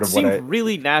that's sort of what I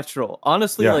really natural,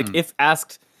 honestly. Like if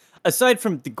asked, aside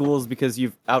from the ghouls, because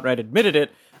you've outright admitted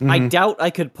it, I doubt I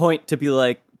could point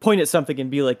at something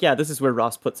and be like, yeah, this is where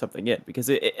Ross put something in,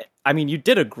 because I mean, you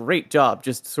did a great job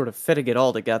just sort of fitting it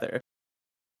all together.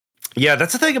 Yeah,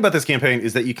 that's the thing about this campaign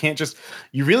is that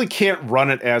you really can't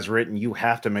run it as written. You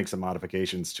have to make some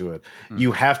modifications to it.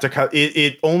 You have to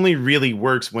it only really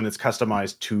works when it's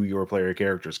customized to your player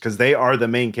characters, because they are the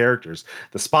main characters.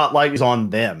 The spotlight is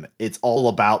on them. It's all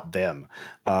about them,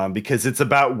 because it's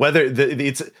about whether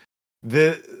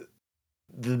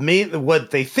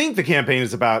what they think the campaign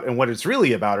is about and what it's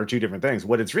really about are two different things.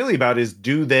 What it's really about is,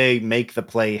 do they make the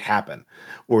play happen,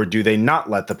 or do they not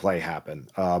let the play happen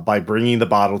by bringing the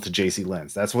bottle to JC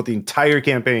Lens? That's what the entire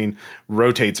campaign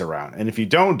rotates around. And if you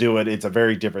don't do it, it's a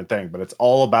very different thing. But it's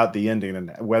all about the ending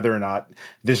and whether or not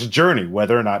this journey,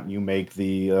 whether or not you make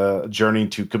the journey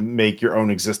to make your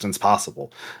own existence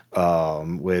possible,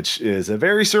 which is a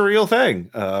very surreal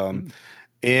thing.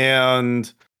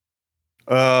 And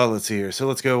let's see here. So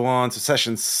let's go on to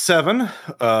session 7,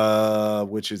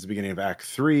 which is the beginning of Act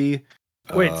 3.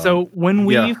 Wait, so when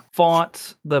we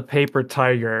fought the paper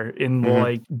tiger in the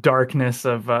like darkness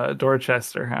of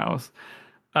Dorchester House,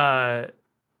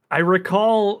 I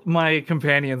recall my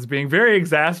companions being very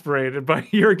exasperated by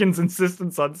Jurgen's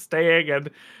insistence on staying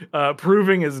and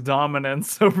proving his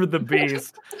dominance over the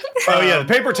beast. The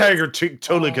paper tiger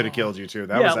totally could have killed you too.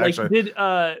 That was actually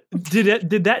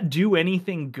did that do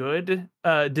anything good?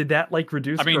 Did that like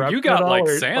reduce? I mean, you got like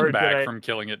sand back from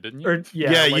killing it, didn't you?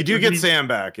 You do get sand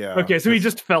back. Yeah. Okay, so he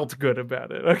just felt good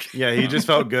about it. Okay. Yeah, he just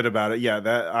felt good about it. Yeah,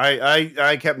 that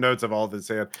I kept notes of all the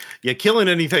sand. Yeah, killing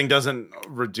anything doesn't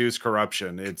reduce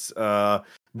corruption. It's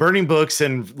burning books,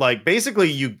 and like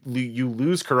basically you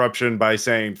lose corruption by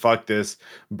saying fuck this,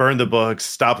 burn the books,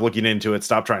 stop looking into it,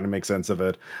 stop trying to make sense of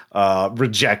it,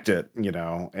 reject it,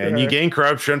 and you gain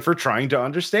corruption for trying to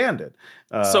understand it.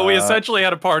 So we essentially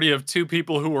had a party of 2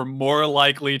 people who were more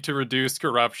likely to reduce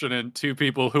corruption and 2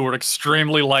 people who were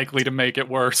extremely likely to make it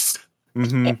worse.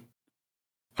 That's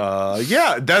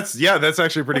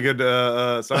actually a pretty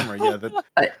good summary. Yeah,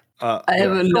 I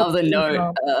have another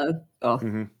note.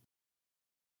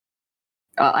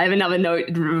 I have another note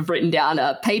written down: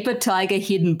 paper tiger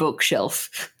hidden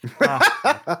bookshelf.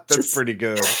 That's pretty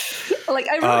good. Like,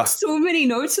 I wrote so many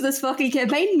notes for this fucking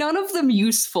campaign, none of them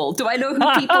useful. Do I know who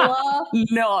people are?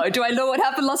 No. Do I know what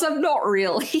happened last time? Not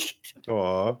really.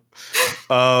 Aww.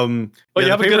 But you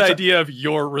have a good idea of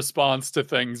your response to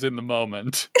things in the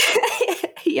moment.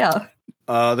 Yeah.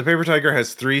 The paper tiger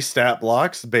has 3 stat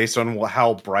blocks based on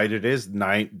how bright it is: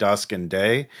 night, dusk, and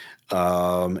day.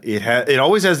 It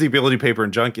always has the ability paper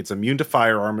and junk. It's immune to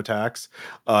firearm attacks.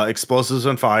 Explosives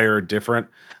on fire are different.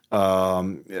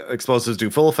 Explosives do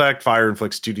full effect. Fire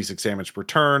inflicts 2d6 damage per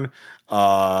turn.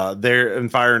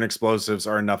 Fire and explosives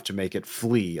are enough to make it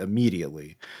flee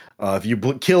immediately. If you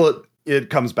kill it, it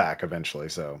comes back eventually.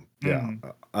 So yeah.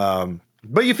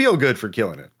 But you feel good for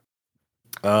killing it.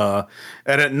 And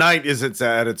at night it's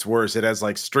at its worst. It has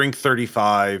like strength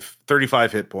 35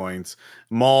 hit points.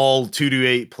 Maul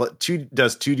 2d8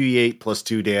 does 2d8 plus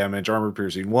 2 damage, armor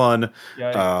piercing 1.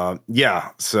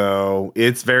 So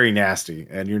it's very nasty,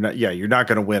 and you're not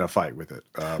going to win a fight with it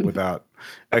without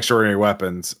extraordinary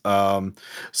weapons.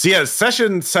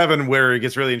 Session 7 where it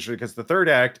gets really interesting, because the third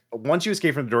act, once you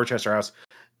escape from the Dorchester house,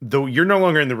 though you're no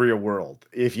longer in the real world,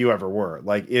 if you ever were.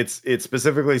 Like it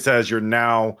specifically says you're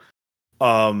now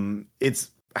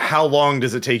it's how long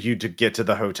does it take you to get to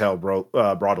the hotel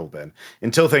Broadalbin?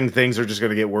 Until things are just going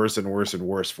to get worse and worse and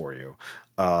worse for you.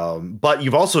 But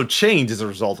you've also changed as a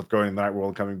result of going to the night world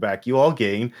and coming back. You all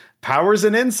gain powers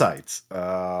and insights.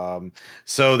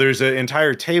 So there's an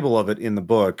entire table of it in the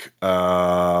book.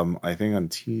 I think on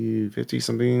 250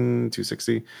 something,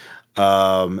 260.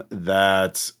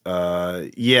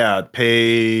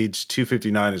 Page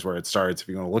 259 is where it starts if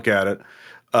you want to look at it.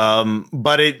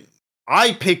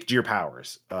 I picked your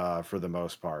powers for the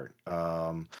most part.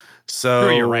 So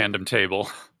through your random table.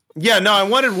 Yeah, no, I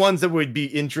wanted ones that would be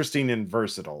interesting and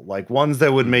versatile, like ones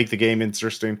that would make the game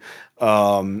interesting.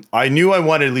 I knew I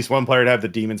wanted at least one player to have the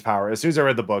demon's power. As soon as I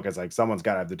read the book, I was like, someone's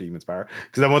got to have the demon's power,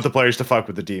 because I want the players to fuck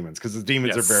with the demons, because the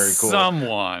demons are very cool.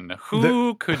 Someone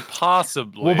who could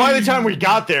possibly. Well, by the time we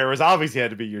got there, it was obviously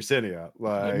had to be Yersinia.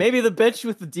 Like maybe the bitch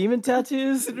with the demon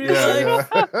tattoos. Which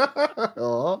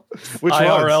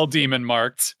IRL ones? demon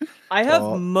marked. I have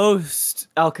most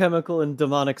alchemical and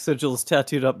demonic sigils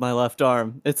tattooed up my left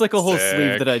arm. It's like a whole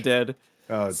sleeve that I did.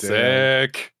 Oh, damn.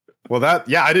 Sick. Well,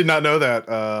 I did not know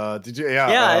that. Did you?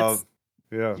 Yeah.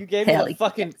 Yeah. You gave me the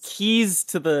fucking keys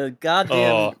to the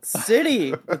goddamn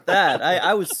city with that.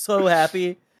 I was so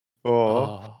happy.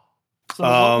 Oh. So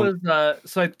what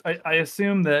was I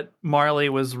assume that Marley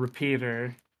was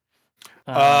repeater.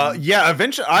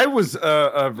 Eventually I was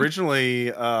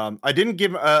originally I didn't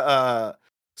give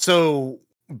so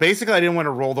basically I didn't want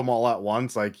to roll them all at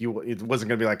once. Like it wasn't going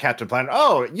to be like Captain Planet.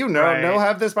 Oh,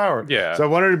 have this power. Yeah. So I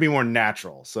wanted it to be more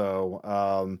natural.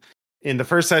 So in the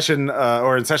first session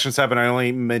or in session 7, I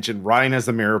only mentioned Ryan has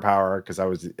the mirror power, because I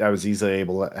was easily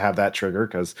able to have that trigger,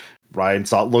 because Ryan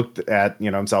looked at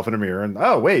himself in a mirror and,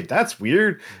 oh wait, that's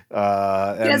weird.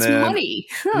 That's money.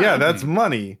 Yeah, that's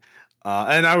money.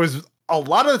 And a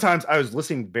lot of the times I was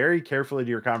listening very carefully to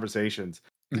your conversations,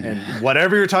 and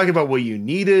whatever you're talking about, what you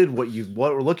needed, what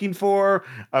we're looking for,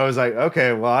 I was like,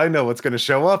 okay, well, I know what's going to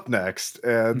show up next.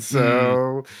 And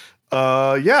so, we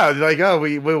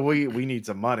need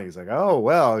some money. He's like, oh,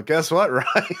 well, guess what, right?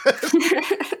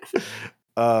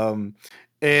 And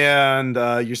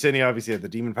Yersinia obviously had the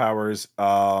demon powers.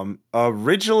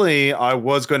 Originally, I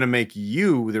was going to make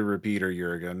you the repeater,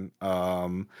 Jurgen.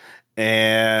 But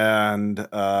Jurgen,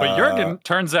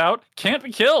 turns out, can't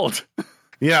be killed.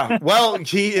 Yeah, well,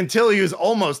 until he was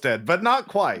almost dead, but not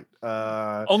quite.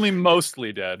 Only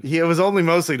mostly dead. He was only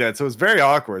mostly dead, so it was very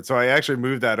awkward. So I actually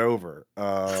moved that over.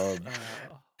 So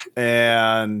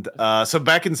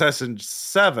back in session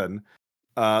 7,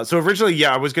 so originally,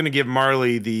 I was going to give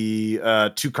Marley the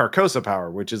 2 Carcosa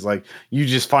power, which is like you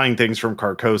just find things from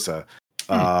Carcosa.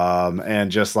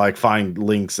 And just like find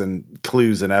links and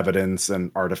clues and evidence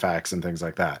and artifacts and things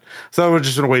like that. So it was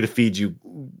just a way to feed you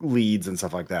leads and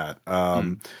stuff like that.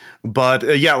 But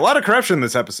a lot of corruption in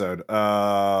this episode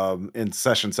in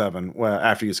session 7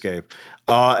 after you escape.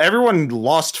 Everyone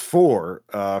lost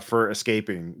 4 for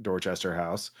escaping Dorchester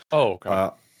House. Oh, okay.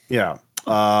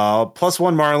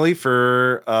 +1 Marley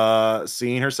for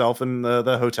seeing herself in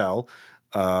the hotel.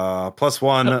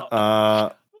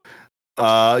 +1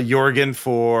 Jorgen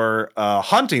for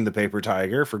hunting the paper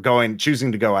tiger, for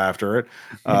choosing to go after it.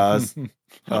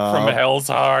 From hell's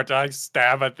heart, I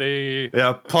stab at thee.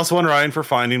 Yeah, +1 Ryan for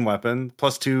finding weapon.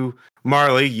 +2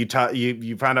 Marley, you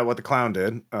found out what the clown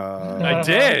did. I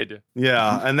did.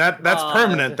 Yeah, and that's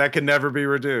permanent. That can never be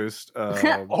reduced.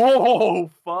 Oh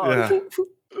fuck. Yeah.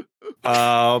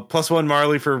 +1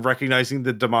 Marley for recognizing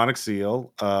the demonic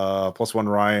seal. +1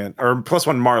 Ryan, or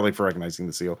 +1 Marley for recognizing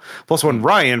the seal. +1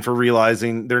 Ryan for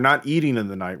realizing they're not eating in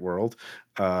the night world.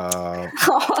 No.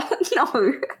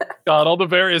 God, all the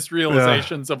various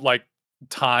realizations of like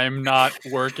time not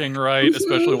working right,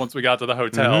 especially once we got to the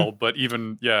hotel. But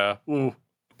even ooh.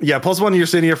 Yeah, +1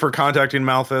 Yersinia for contacting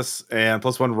Malthus, and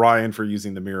 +1 Ryan for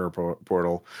using the mirror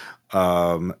portal.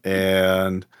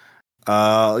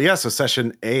 So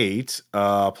session 8,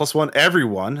 +1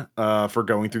 everyone for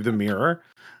going through the mirror,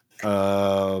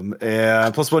 and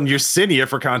 +1 Yersinia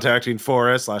for contacting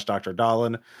Forrest / Dr.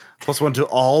 Dahlin, +1 to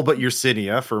all but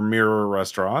Yersinia for Mirror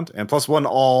Restaurant, and +1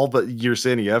 all but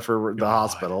Yersinia for the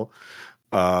hospital.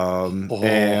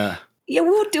 Yeah, we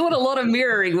were doing a lot of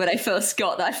mirroring when I first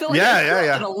got that. I feel like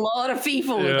a lot of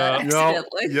people with that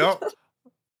accidentally. Yep.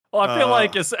 Well, I feel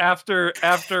like it's after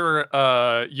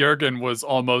Jurgen was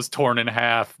almost torn in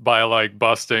half by like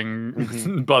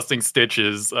busting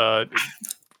stitches. I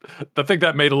think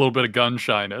that made a little bit of gun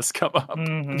shyness come up.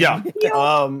 Mm-hmm. Yeah.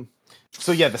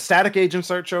 So the static agents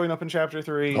start showing up in chapter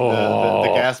 3.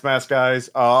 The gas mask guys.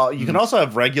 You can also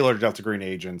have regular Delta Green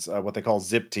agents, what they call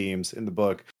zip teams in the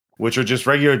book, which are just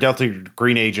regular Delta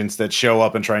Green agents that show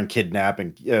up and try and kidnap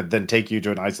and then take you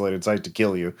to an isolated site to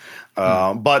kill you.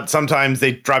 But sometimes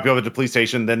they drop you off at the police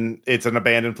station, then it's an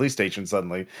abandoned police station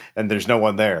suddenly, and there's no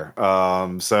one there.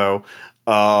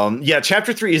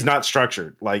 Chapter 3 is not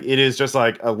structured. Like, it is just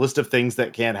like a list of things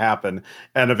that can happen,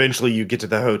 and eventually you get to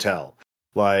the hotel.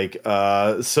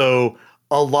 So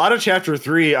a lot of chapter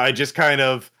 3 I just kind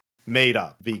of made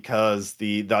up because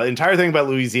the entire thing about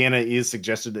Louisiana is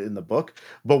suggested in the book,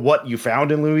 but what you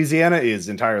found in Louisiana is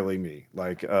entirely me.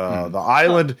 The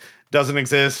island doesn't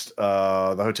exist.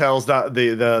 The hotel's not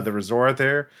the resort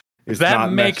there.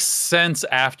 That makes sense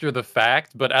after the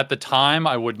fact, but at the time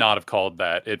I would not have called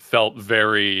that. It felt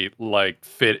very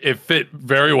it fit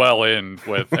very well in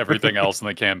with everything else in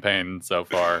the campaign so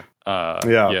far.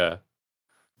 Yeah.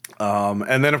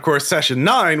 And then of course session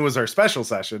 9 was our special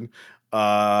session,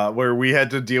 where we had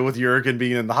to deal with Jurgen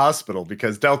being in the hospital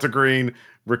because Delta Green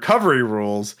recovery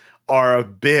rules are a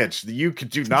bitch. You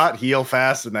do not heal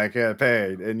fast in that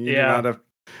campaign, and you do not have.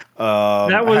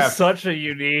 That was such a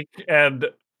unique and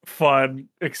fun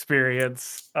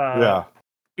experience.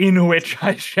 In which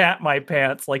I shat my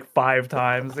pants like 5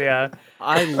 times. Yeah,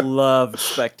 I loved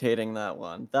spectating that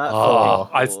one. That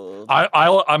cool.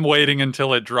 I'm waiting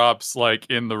until it drops like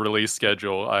in the release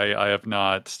schedule. I have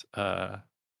not. Thanks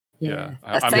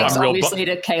obviously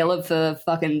to Caleb for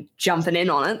fucking jumping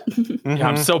in on it. Yeah,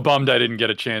 I'm so bummed I didn't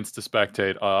get a chance to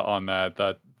spectate on that.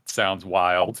 That sounds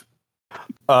wild.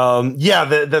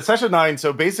 The session 9.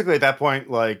 So basically at that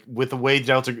point, like with the way at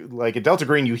Delta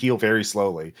Green, you heal very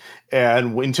slowly,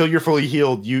 and until you're fully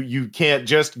healed, you can't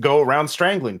just go around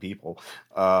strangling people.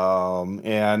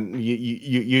 And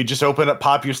you just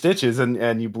pop your stitches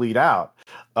and you bleed out.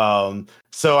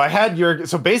 So I had Jurgen.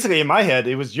 So basically in my head,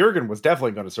 it was Jurgen was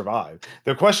definitely going to survive.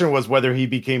 The question was whether he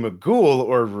became a ghoul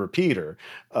or a repeater.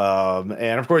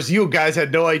 And of course you guys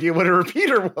had no idea what a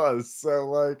repeater was.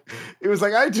 So it was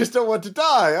like, I just don't want to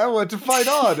die. I want to fight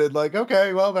on. And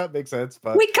okay, well, that makes sense.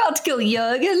 But we can't kill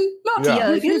Jurgen, not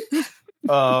Jurgen.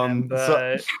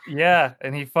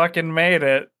 And he fucking made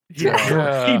it.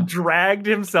 He dragged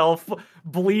himself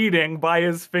bleeding by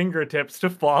his fingertips to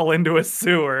fall into a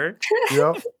sewer.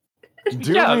 Yep.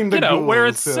 Where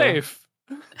it's safe.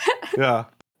 Yeah.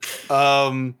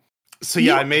 I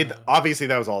made, obviously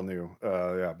that was all new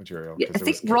material. Yeah, I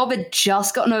think Rob had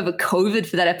just gotten over COVID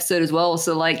for that episode as well.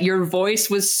 So your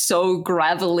voice was so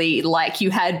gravelly, like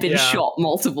you had been shot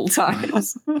multiple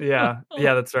times. Yeah,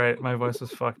 that's right. My voice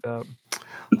was fucked up.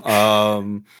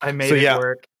 I made it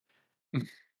work.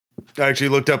 I actually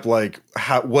looked up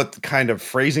what kind of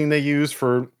phrasing they use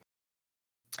for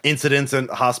incidents in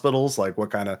hospitals, what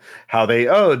kind of how they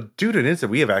due to an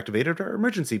incident we have activated our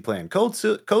emergency plan code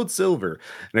silver.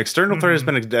 An external threat has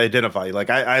been identified.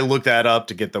 I looked that up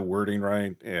to get the wording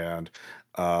right, and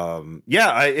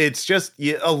it's just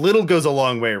a little goes a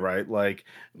long way, right?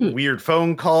 Weird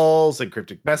phone calls and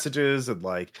cryptic messages, and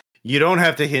you don't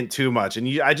have to hint too much.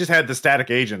 And I just had the static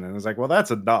agent, and I was like, well,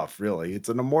 that's enough, really. It's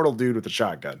an immortal dude with a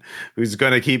shotgun who's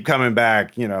going to keep coming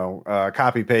back,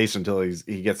 copy paste until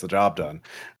he gets the job done.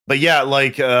 But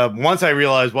once I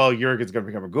realized, well, Jurgen's going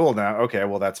to become a ghoul now. Okay,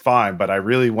 well, that's fine. But I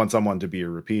really want someone to be a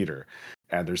repeater.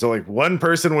 And there's only one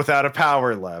person without a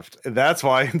power left. And that's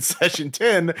why in session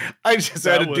 10, I just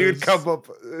had a dude come up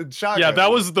and shotgun. Yeah,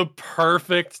 that was the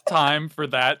perfect time for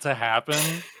that to happen.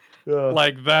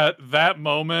 That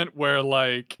moment where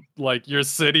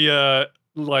Yersidia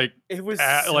it was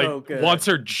so good. Wants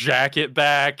her jacket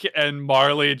back, and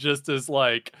Marley just is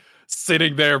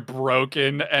sitting there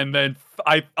broken, and then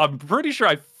I'm pretty sure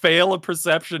I fail a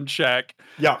perception check.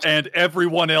 Yeah, and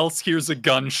everyone else hears a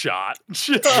gunshot.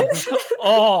 Just,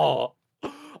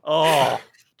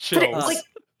 chills.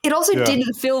 It also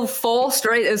didn't feel forced,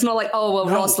 right? It was not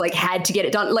Ross had to get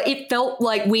it done. It felt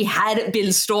like we had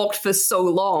been stalked for so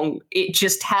long. It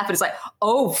just happened. It's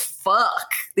oh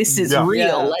fuck, this is real.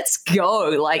 Yeah. Let's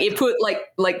go. It put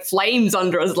flames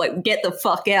under us. Get the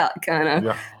fuck out, kind of.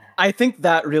 Yeah. I think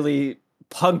that really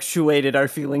punctuated our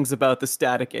feelings about the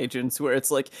static agents, where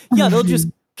it's they'll just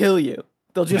kill you.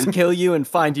 They'll just kill you and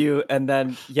find you, and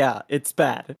then it's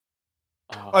bad.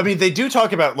 I mean, they do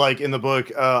talk about, like, in the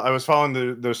book, I was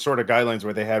following the sort of guidelines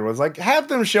where they had was like, have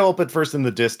them show up at first in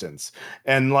the distance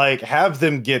and like have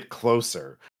them get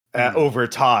closer. Over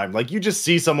time, like you just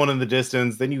see someone in the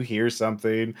distance, then you hear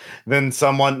something, then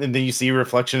someone, and then you see a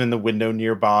reflection in the window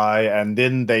nearby, and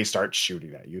then they start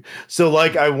shooting at you. So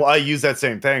like I use that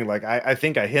same thing. Like I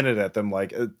think I hinted at them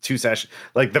like 2 sessions,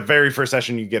 like the very first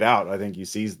session you get out, I think you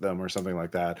seize them or something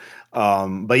like that.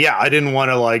 But yeah, I didn't want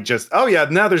to like just, oh yeah,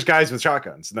 now there's guys with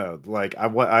shotguns. No, like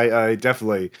I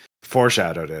definitely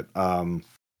foreshadowed it.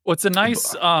 What's a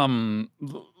nice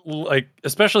like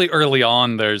especially early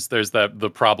on, there's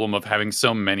the problem of having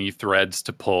so many threads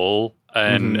to pull,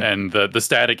 and the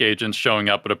static agents showing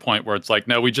up at a point where it's like,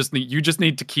 no, you just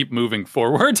need to keep moving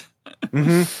forward.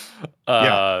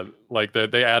 Like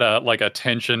they add a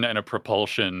tension and a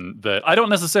propulsion that I don't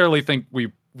necessarily think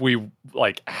we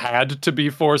like had to be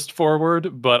forced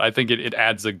forward, but I think it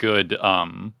adds a good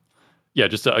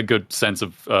just a good sense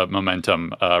of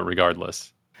momentum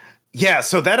regardless. Yeah,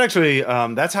 so that actually,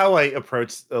 that's how I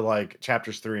approach like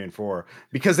chapters 3 and 4,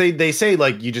 because they say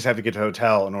like you just have to get to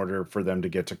hotel in order for them to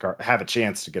get to have a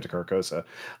chance to get to Carcosa.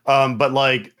 But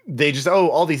like they just,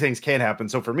 all these things can happen.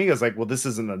 So for me, I was like, well, this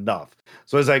isn't enough.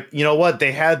 So I was like, you know what?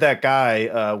 They had that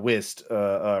guy, Wist,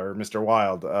 or Mr.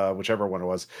 Wild, whichever one it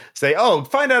was, say, oh,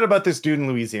 find out about this dude in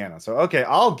Louisiana. So okay,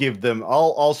 I'll give them,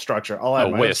 I'll structure, I'll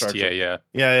add my own structure.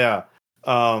 Yeah.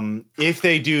 If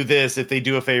they do this, if they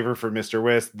do a favor for Mr.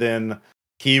 Wist, then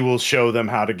he will show them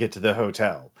how to get to the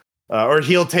hotel, or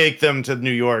he'll take them to New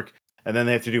York, and then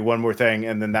they have to do one more thing,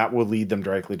 and then that will lead them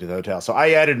directly to the hotel. So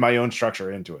I added my own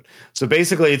structure into it. So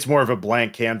basically, it's more of a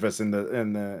blank canvas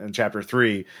in chapter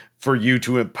 3 for you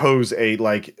to impose a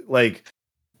like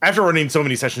after running so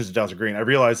many sessions of Delta Green, I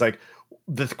realized like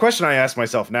the question I ask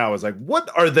myself now is like,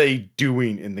 what are they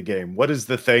doing in the game? What is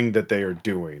the thing that they are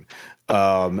doing?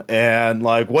 And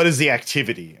like, what is the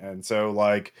activity? And so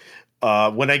like,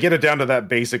 when I get it down to that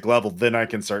basic level, then I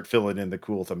can start filling in the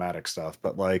cool thematic stuff.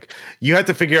 But like, you have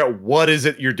to figure out what is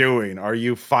it you're doing. Are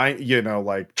you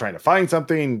like trying to find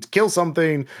something, kill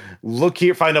something, look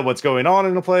here, find out what's going on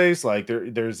in a place? Like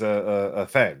there's a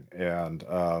thing. And,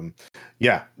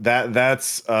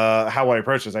 that's how I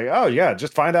approach it. It's like, oh yeah,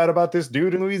 just find out about this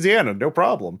dude in Louisiana. No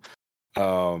problem.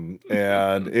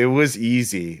 And it was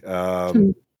easy.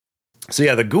 So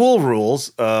yeah, the ghoul rules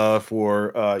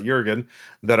for Jurgen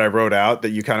that I wrote out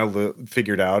that you kind of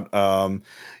figured out.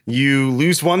 You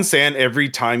lose 1 sand every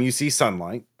time you see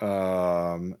sunlight.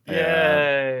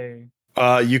 Yay!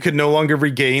 You can no longer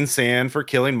regain sand for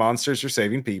killing monsters or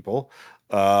saving people.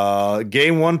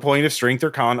 Gain 1 point of strength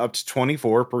or con up to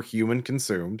 24 per human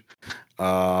consumed.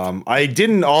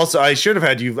 I should have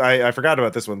had you. I forgot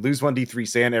about this one. Lose 1d3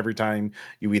 sand every time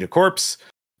you eat a corpse.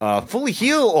 Fully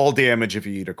heal all damage if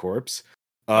you eat a corpse.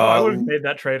 I would have made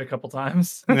that trade a couple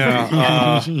times.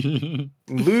 Yeah.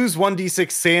 Lose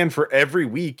 1d6 sand for every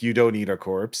week you don't eat a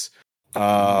corpse.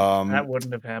 That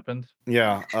wouldn't have happened.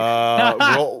 Yeah.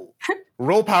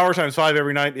 Roll power times 5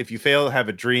 every night. If you fail, have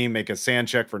a dream. Make a sand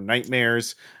check for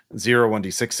nightmares. 0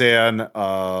 1d6 sand.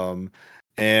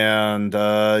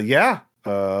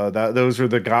 Those were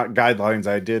the guidelines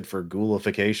I did for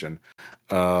ghoulification.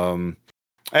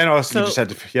 I know, so you just had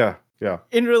to, yeah.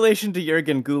 In relation to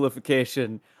Jurgen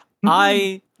ghoulification,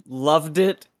 I loved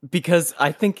it because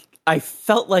I think I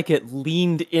felt like it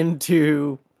leaned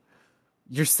into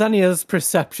Yersenia's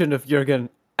perception of Jurgen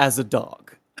as a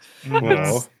dog.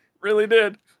 Really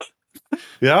did.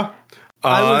 Yeah.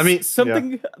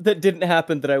 Something that didn't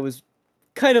happen that I was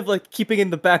kind of like keeping in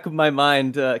the back of my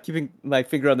mind, keeping my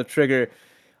finger on the trigger.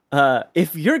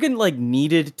 If Jurgen like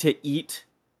needed to eat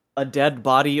a dead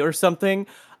body or something,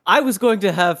 I was going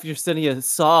to have Yersenia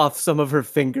saw off some of her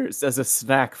fingers as a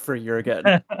snack for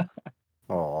Jurgen.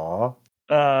 Aw.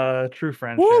 True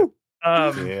friendship.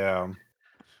 Yeah.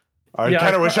 I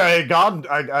kind of wish I had gone.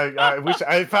 I wish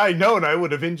if I had known, I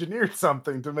would have engineered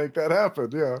something to make that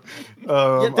happen. Yeah.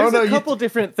 There's a couple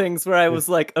different things where I was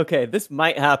like, okay, this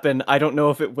might happen. I don't know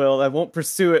if it will. I won't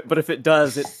pursue it, but if it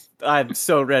does, I'm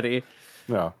so ready.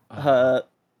 Yeah. One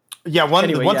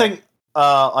thing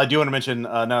I do want to mention,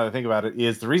 now that I think about it,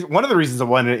 is one of the reasons I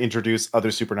wanted to introduce other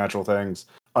supernatural things,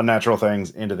 unnatural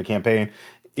things into the campaign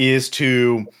is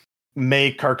to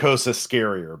make Carcosa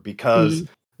scarier, because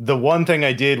the one thing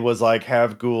I did was like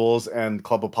have ghouls and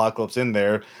Club Apocalypse in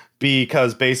there,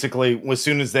 because basically as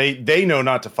soon as they know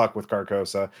not to fuck with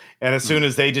Carcosa, and as soon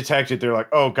as they detect it, they're like,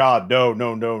 oh god,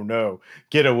 no,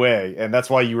 get away. And that's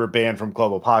why you were banned from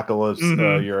Club Apocalypse,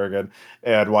 Jurgen,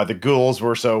 and why the ghouls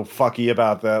were so fucky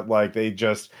about that. Like, they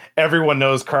just, everyone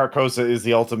knows Carcosa is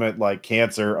the ultimate like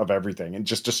cancer of everything, and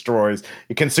just destroys,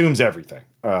 it consumes everything,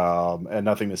 and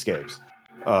nothing escapes.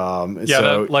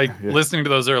 Listening to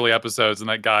those early episodes and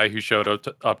that guy who showed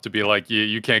up to be like,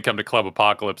 you can't come to Club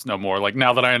Apocalypse no more. Like,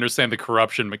 now that I understand the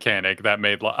corruption mechanic, that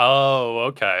made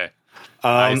okay.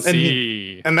 I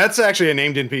see. And that's actually a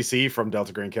named NPC from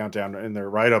Delta Green Countdown in their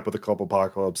write-up with the Club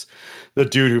Apocalypse. The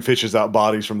dude who fishes out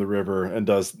bodies from the river and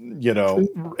does,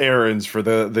 errands for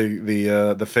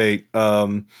the fate.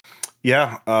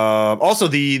 Also,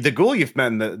 the ghoul you've met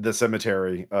in the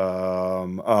cemetery,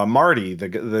 Marty,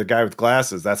 the guy with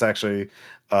glasses, that's actually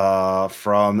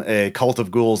from a cult of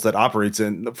ghouls that operates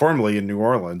formerly in New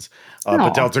Orleans.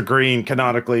 But Delta Green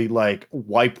canonically like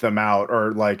wiped them out,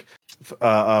 or like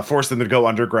forced them to go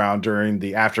underground during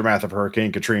the aftermath of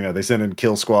Hurricane Katrina. They sent in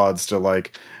kill squads to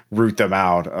like root them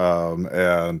out.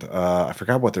 And I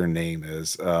forgot what their name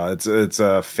is. It's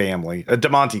a family, a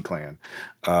DeMonte clan.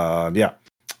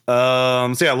 So a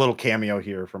little cameo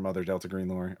here from other Delta Green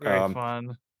lore. Very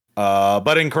fun.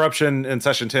 But in Corruption in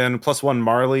session 10, +1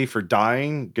 Marley for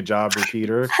dying. Good job,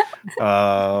 repeater.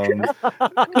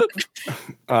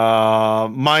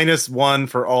 -1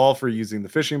 for all for using the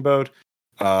fishing boat.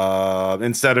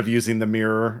 Instead of using the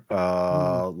mirror, this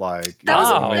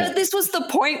was the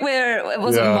point where it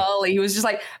wasn't Molly. He was just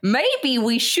like, maybe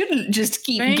we shouldn't just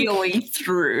keep going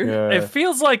through. Yeah. It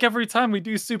feels like every time we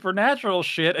do supernatural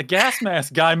shit, a gas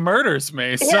mask guy murders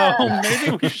me. So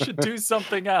maybe we should do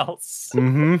something else.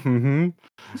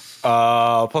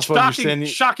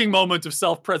 Shocking moment of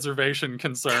self-preservation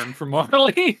concern for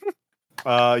Marley.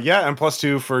 And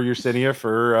 +2 for Yersinia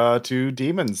for 2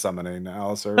 demon summoning,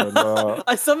 Alistair. And,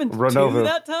 I summoned Renova. 2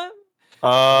 that time?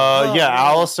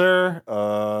 Alistair,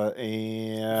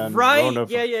 and right.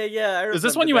 Renova. Yeah. Is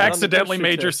this when you accidentally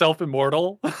made yourself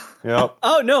immortal? Yep.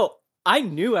 Oh no, I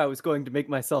knew I was going to make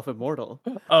myself immortal.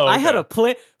 Oh, okay. I had a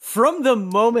plan from the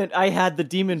moment I had the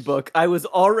demon book. I was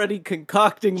already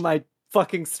concocting my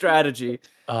fucking strategy.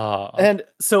 And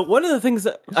so one of the things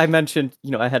that I mentioned,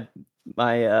 I had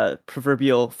my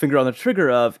proverbial finger on the trigger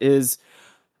of, is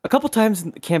a couple times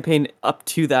in the campaign up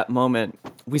to that moment,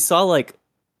 we saw like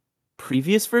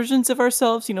previous versions of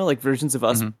ourselves, like versions of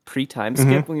us pre-time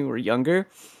skip when we were younger.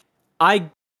 I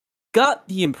got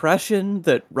the impression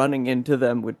that running into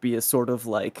them would be a sort of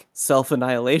like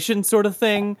self-annihilation sort of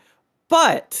thing,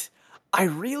 but I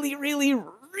really, really,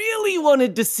 really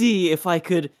wanted to see if I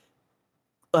could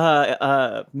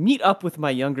meet up with my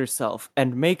younger self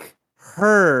and make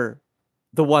her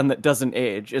the one that doesn't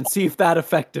age, and see if that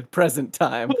affected present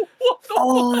time.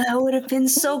 Oh, that would have been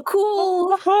so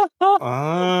cool.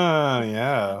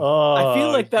 Yeah. I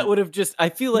feel like that would have just, I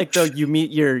feel like though you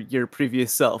meet your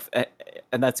previous self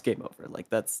and that's game over. Like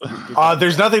that's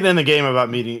there's nothing in the game about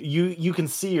meeting you can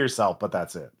see yourself, but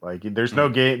that's it. Like there's no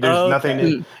game, there's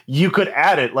nothing you could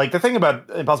add it. Like the thing about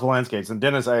Impossible Landscapes, and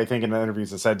Dennis I think in the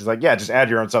interviews has said, just like, just add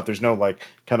your own stuff. There's no like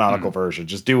canonical version.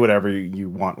 Just do whatever you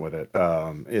want with it.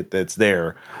 It's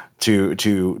there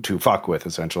to fuck with,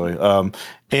 essentially.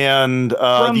 And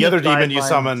the other demon you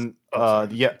summon,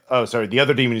 the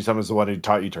other demon you summon is the one who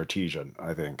taught you Tartesian,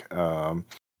 I think.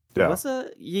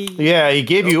 He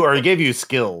gave you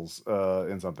skills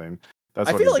in something. That's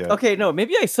I what feel like did. Okay, no,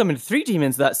 maybe I summoned 3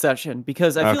 demons that session,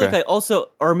 because I feel like I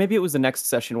also, or maybe it was the next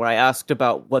session where I asked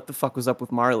about what the fuck was up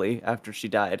with Marley after she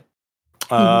died.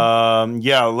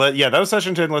 That was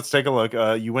session 10. Let's take a look.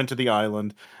 You went to the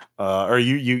island. Or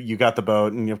you got the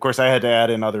boat, and of course I had to add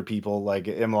in other people like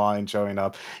Emmeline showing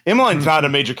up. Emmeline's not a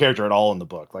major character at all in the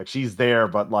book. Like she's there,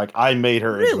 but like I made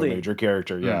her into a major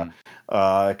character.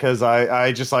 Because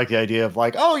I just like the idea of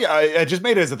like, I just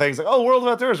made it as a thing. It's like, World of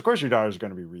Outdoors, of course your daughter's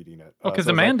going to be reading it. Because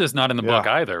Amanda's not in the book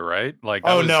either, right? Like,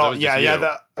 that was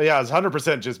it's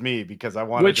 100% just me, because I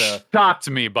wanted to. Shocked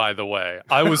me, by the way.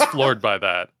 I was floored by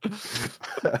that.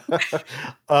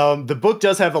 The book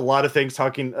does have a lot of things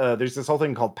talking. There's this whole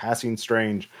thing called Passing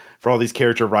Strange for all these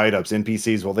character write-ups,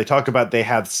 NPCs. Well, they talk about they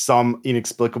have some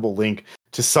inexplicable link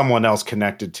to someone else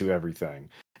connected to everything.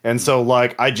 And so,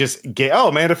 like, I just get,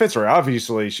 Amanda Fitzroy.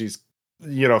 Obviously, she's,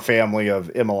 family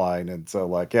of Emmeline. And so,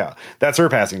 like, that's her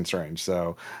Passing Strange.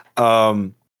 So,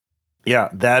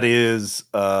 that is,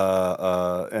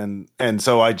 and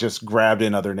so I just grabbed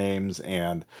in other names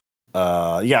and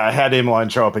I had Emeline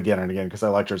show up again and again because I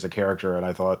liked her as a character, and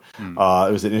I thought it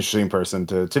was an interesting person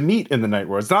to meet in the Night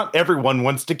Wars. Not everyone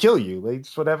wants to kill you; they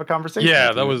just want to have a conversation.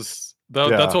 Yeah,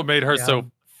 that's what made her so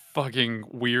fucking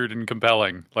weird and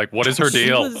compelling. Like, what is her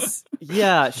deal?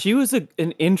 She was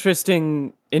an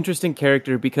interesting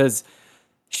character because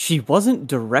she wasn't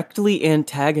directly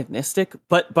antagonistic,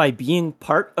 but by being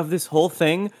part of this whole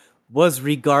thing was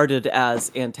regarded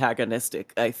as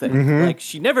antagonistic, I think. Like,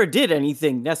 she never did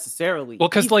anything necessarily. Well,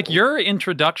 because, like, your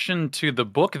introduction to the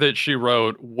book that she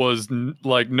wrote was,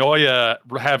 like, Noya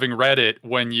having read it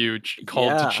when you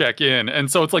called to check in. And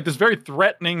so it's, like, this very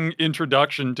threatening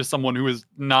introduction to someone who is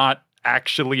not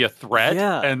actually a threat.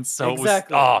 Yeah, and so it was,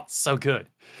 so good.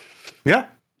 Yeah.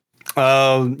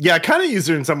 I kind of use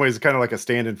her in some ways, kind of like a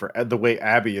stand-in for the way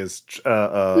Abby is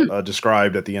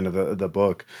described at the end of the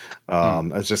book.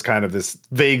 As just kind of this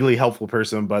vaguely helpful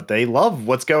person, but they love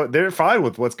they're fine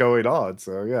with what's going on.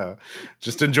 So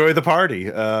just enjoy the party.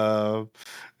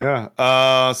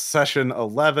 Session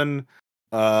 11.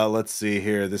 Let's see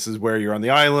here. This is where you're on the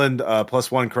island.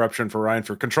 +1 corruption for Ryan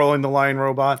for controlling the lion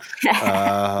robot.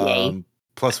 +1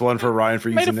 for Ryan for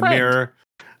using the mirror.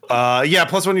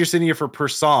 +1 you're sitting here for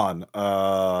Person.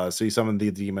 So you summon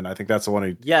the demon. I think that's the one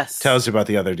who tells you about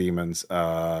the other demons.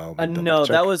 No,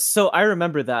 that was so I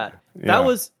remember that. That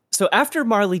was so after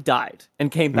Marley died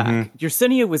and came back,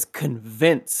 Yersinia was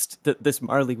convinced that this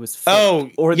Marley was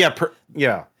fake. Or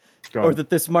that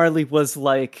this Marley was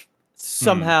like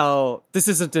somehow this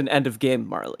isn't an end of game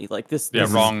Marley. Like this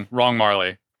wrong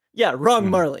Marley. Yeah, wrong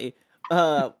Marley.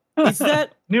 Is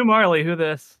that new Marley, who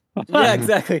this? Yeah,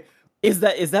 exactly. Is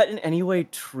that in any way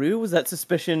true? Was that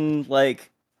suspicion like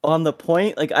on the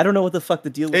point? Like I don't know what the fuck the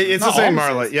deal is. It's the same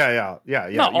Marley. Yeah.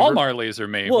 Not all Marleys are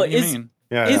made. Well, what do you mean?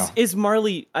 Is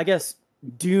Marley, I guess,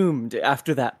 doomed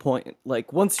after that point?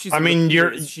 Like once she's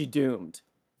is she doomed?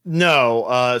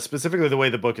 No, specifically the way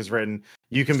the book is written,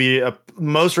 you can be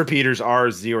most repeaters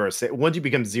are 0. Once you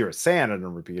become 0 san in a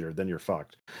repeater, then you're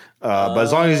fucked. But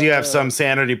as long as you have some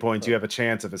sanity points, you have a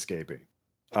chance of escaping.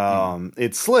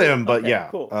 It's slim, but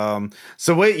cool.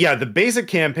 The basic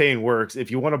campaign works,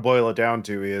 if you want to boil it down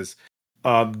to, is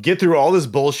get through all this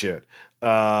bullshit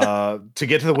to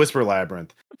get to the Whisper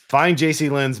Labyrinth. Find JC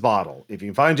Lynn's bottle. If you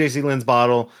can find JC Lynn's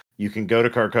bottle, you can go to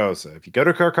Carcosa. If you go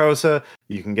to Carcosa,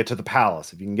 you can get to the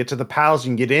palace. If you can get to the palace, you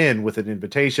can get in with an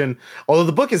invitation. Although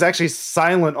the book is actually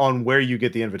silent on where you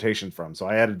get the invitation from, so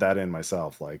I added that in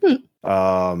myself. Like,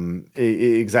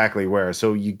 exactly where.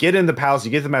 So you get in the palace,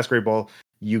 you get the Masquerade Ball.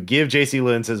 You give JC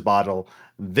Lynn's his bottle,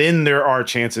 then there are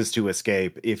chances to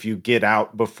escape if you get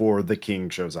out before the king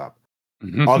shows up.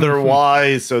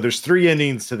 Otherwise, so there's 3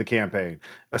 endings to the campaign: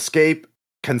 escape,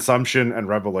 consumption, and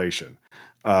revelation.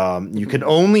 You can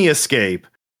only escape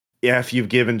if you've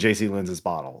given JC Lynn's his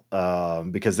bottle,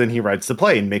 because then he writes the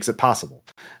play and makes it possible.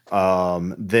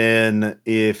 Then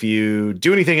if you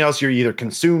do anything else, you're either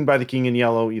consumed by the King in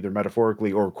Yellow, either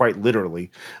metaphorically or quite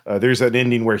literally. There's an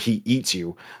ending where he eats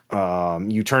you.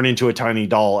 You turn into a tiny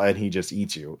doll and he just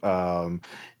eats you. Or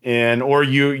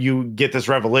you get this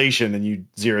revelation and you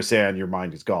 0 san, your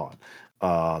mind is gone.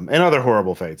 And other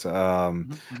horrible fates. That's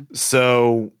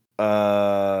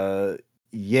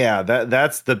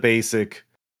the basic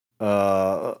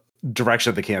direction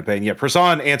of the campaign.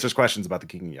 Person answers questions about the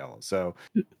King in Yellow. So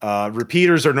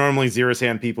repeaters are normally 0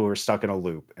 san people who are stuck in a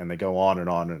loop, and they go on and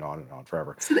on and on and on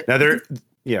forever. Now they're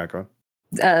go on.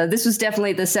 This was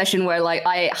definitely the session where like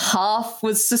I half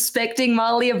was suspecting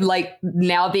Marley of like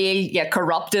now being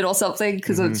corrupted or something,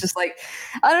 because it's just like,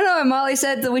 I don't know, Marley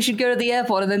said that we should go to the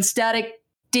airport and then Static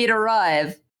did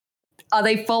arrive. Are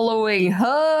they following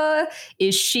her?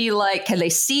 Is she like, can they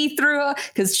see through her?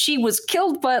 Because she was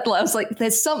killed, but I was like,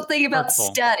 there's something about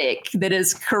Static that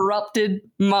has corrupted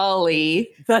Marley.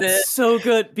 That's so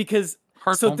good, because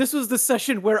so this was the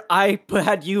session where I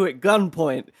had you at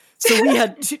gunpoint. So we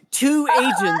had two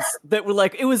agents that were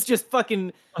like, it was just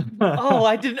fucking,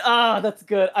 that's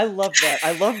good. I love that.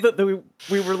 I love that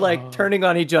we were like turning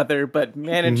on each other, but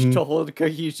managed to hold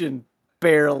cohesion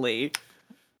barely.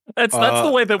 That's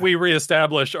the way that we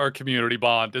reestablish our community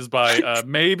bond, is by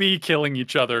maybe killing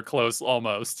each other close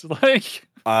almost. Like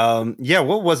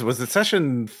what was it? Was it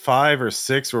session 5 or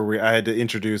 6 where I had to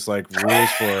introduce like rules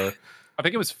for I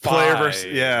think it was 5. Player versus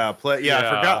I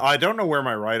forgot. I don't know where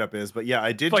my write-up is, but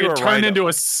I did like do it turned into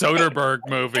a Soderbergh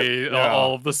movie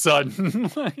all of a sudden.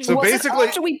 So basically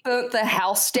after we burnt the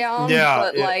house down,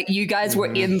 but like you guys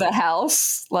were in the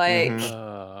house, like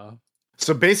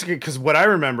so basically, because what I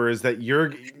remember is that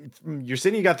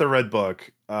Yersinia got the red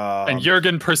book. And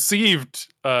Jurgen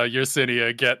perceived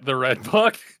Yersinia get the red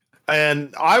book.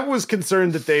 And I was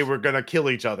concerned that they were going to kill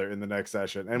each other in the next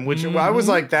session, and which I was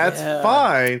like, that's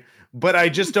fine. But I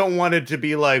just don't want it to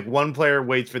be like one player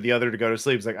waits for the other to go to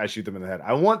sleep. It's like I shoot them in the head.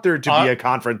 I want there to be a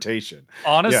confrontation.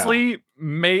 Honestly,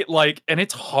 and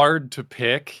it's hard to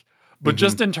pick, but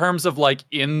just in terms of like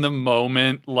in the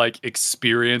moment, like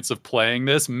experience of playing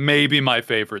this, maybe my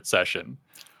favorite session.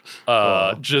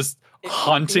 Just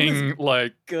hunting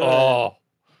like good.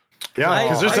 Yeah,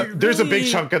 because there's a big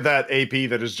chunk of that AP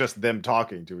that is just them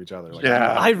talking to each other. Like,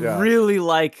 I really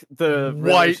like the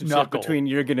white relationship between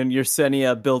Jurgen and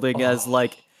Yesenia building as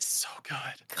like so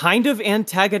good, kind of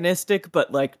antagonistic,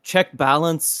 but like check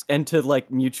balance into like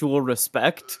mutual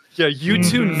respect. Yeah, you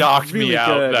two knocked me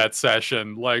out that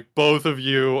session. Like both of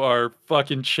you are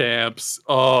fucking champs.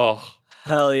 Oh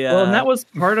hell yeah! Well, and that was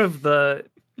part of the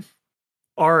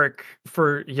arc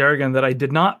for Jurgen that I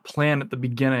did not plan at the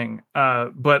beginning,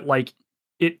 but like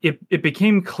it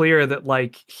became clear that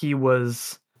like he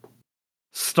was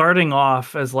starting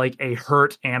off as like a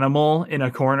hurt animal in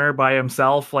a corner by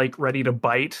himself, like ready to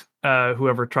bite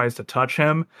whoever tries to touch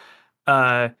him,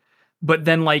 but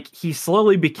then like he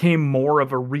slowly became more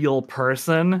of a real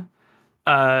person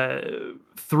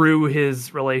through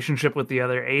his relationship with the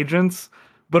other agents.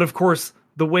 But of course,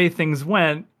 the way things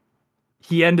went,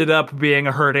 he ended up being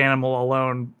a hurt animal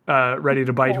alone, ready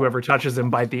to bite whoever touches him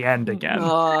by the end again.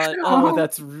 Oh,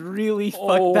 that's really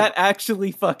that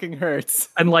actually fucking hurts.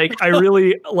 And like, I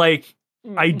really like,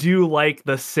 I do like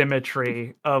the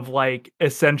symmetry of like,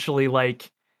 essentially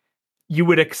like, you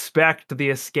would expect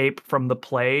the escape from the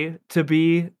play to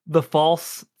be the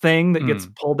false thing that gets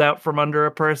pulled out from under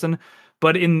a person.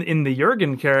 But in the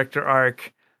Jurgen character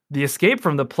arc, the escape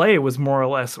from the play was more or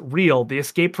less real. The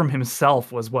escape from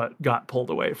himself was what got pulled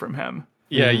away from him.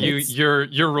 Yeah,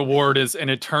 your reward is an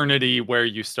eternity where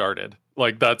you started.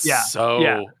 Like that's which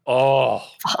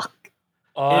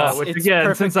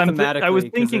again, since I was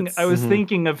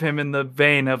thinking of him in the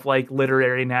vein of like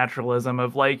literary naturalism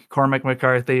of like Cormac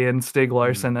McCarthy and Stig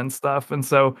Larsson and stuff, and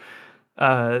so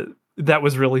that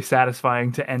was really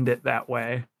satisfying to end it that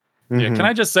way. Yeah, can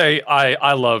I just say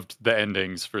I loved the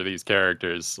endings for these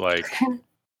characters. Like,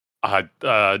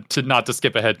 to not to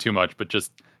skip ahead too much, but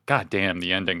just god damn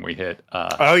the ending we hit.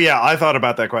 I thought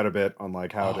about that quite a bit on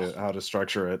like how to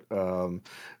structure it,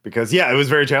 because it was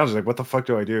very challenging. Like, what the fuck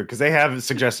do I do? Because they have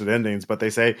suggested endings, but they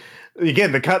say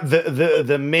again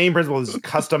the main principle is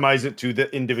customize it to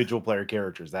the individual player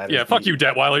characters. Fuck you,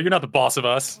 Detweiler. You're not the boss of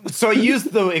us. So I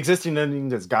used the existing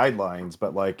endings as guidelines,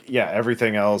 but like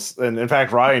everything else, and in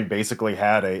fact Ryan basically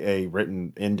had a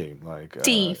written ending like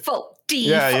default.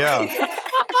 Yeah.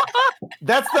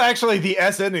 That's actually the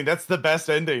S ending. That's the best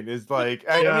ending. Is like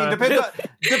I mean,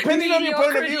 depending on your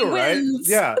point of view, wins.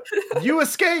 Right? Yeah, you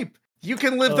escape. You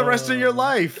can live the rest of your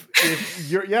life.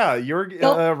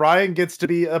 If Ryan gets to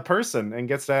be a person and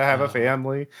gets to have a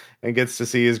family and gets to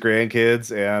see his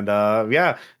grandkids. And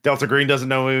Delta Green doesn't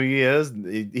know who he is.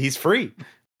 He's free.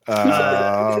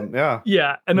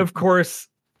 Yeah, and of course,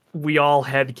 we all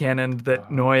headcanoned that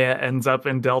Noya ends up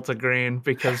in Delta Green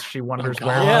because she wonders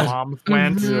where her mom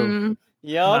went. Mm-hmm.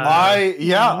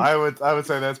 I would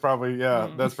say that's probably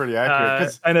that's pretty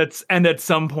accurate. And at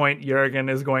some point Jurgen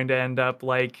is going to end up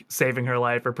like saving her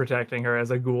life or protecting her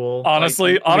as a ghoul.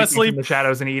 Honestly, from the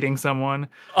shadows and eating someone.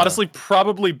 Honestly,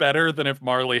 probably better than if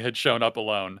Marley had shown up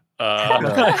alone.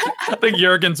 I think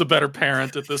Jurgen's a better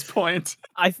parent at this point.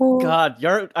 I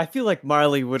feel like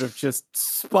Marley would have just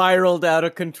spiraled out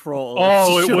of control.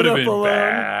 Oh, it would have been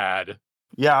bad.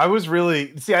 Yeah, I was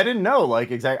really I didn't know like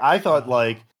exactly. I thought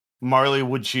like Marley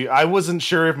would choose. I wasn't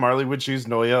sure if Marley would choose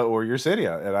Noya or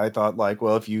Yersinia, and I thought like,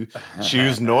 well, if you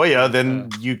choose Noya, then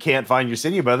you can't find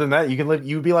Yersinia. But other than that, you can live.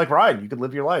 You'd be like Ryan. You could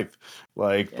live your life.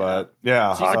 Like, but she's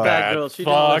a bad girl. She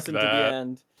didn't listen to the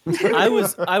end.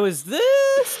 I was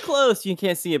this close. You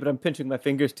can't see it, but I'm pinching my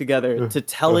fingers together to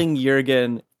telling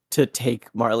Jurgen to take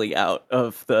Marley out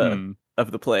of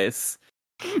the place.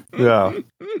 Yeah.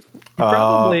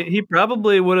 He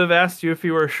probably would have asked you if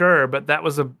you were sure, but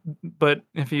but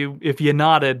if you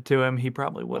nodded to him, he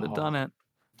probably would have done it.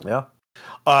 Yeah.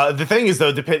 The thing is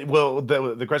though,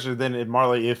 the question is then if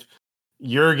Marley, if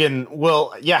Jurgen,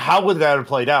 how would that have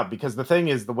played out? Because the thing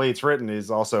is, the way it's written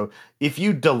is also if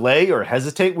you delay or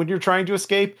hesitate when you're trying to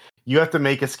escape, you have to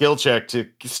make a skill check to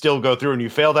still go through, and you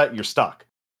fail that, you're stuck.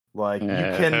 Like, you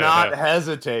cannot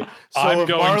hesitate. So I'm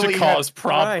going to cause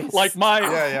problems. Like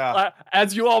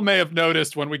as you all may have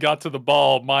noticed when we got to the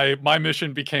ball, my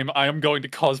mission became I am going to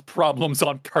cause problems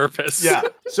on purpose. Yeah.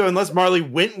 So unless Marley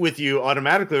went with you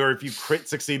automatically, or if you crit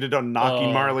succeeded on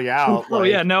knocking Marley out. Oh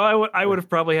yeah, no, I would have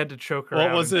probably had to choke her.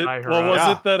 What was it?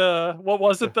 What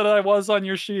was it that I was on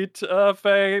your sheet,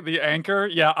 Faye? The anchor?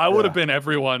 Yeah, I would have been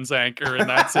everyone's anchor in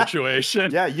that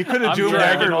situation. Yeah, you could have doomed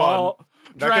dragging everyone.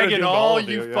 Dragging all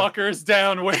you fuckers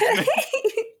down with me.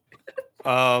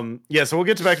 So we'll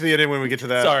get back to the ending when we get to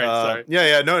that. Sorry.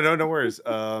 No worries.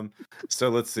 So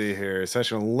let's see here.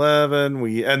 Session 11,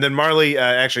 and then Marley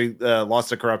actually lost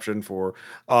to corruption for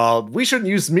we shouldn't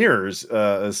use mirrors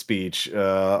speech.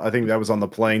 I think that was on the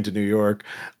plane to New York.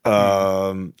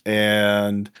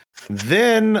 And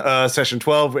then session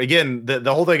 12, again,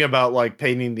 the whole thing about like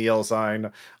painting the L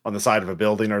sign on the side of a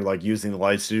building or like using the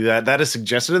lights to do that is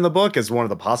suggested in the book as one of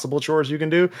the possible chores you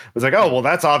can do. It's like, oh well,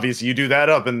 that's obvious. You do that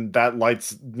up and that lights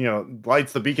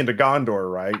the beacon to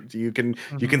Gondor, right? You can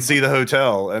see the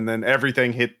hotel, and then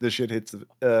everything shit hits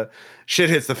the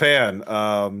fan.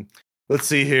 Let's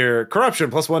see here. Corruption,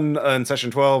 +1 in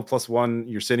session 12,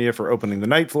 +1 Yersinia for opening the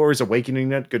night floors,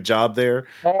 awakening it. Good job there.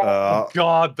 Oh,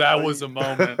 God, that was a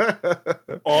moment. When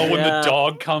the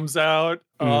dog comes out.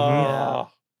 +1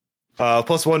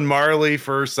 Marley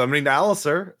for summoning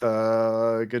Alistair.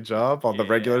 Good job on the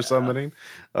regular summoning.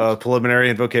 Preliminary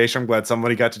invocation. I'm glad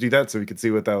somebody got to do that so we could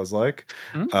see what that was like.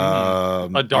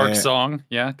 A dark song.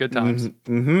 Yeah, good times.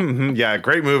 Yeah,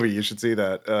 great movie. You should see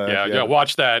that. Yeah,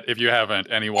 watch that if you haven't.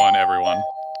 Everyone.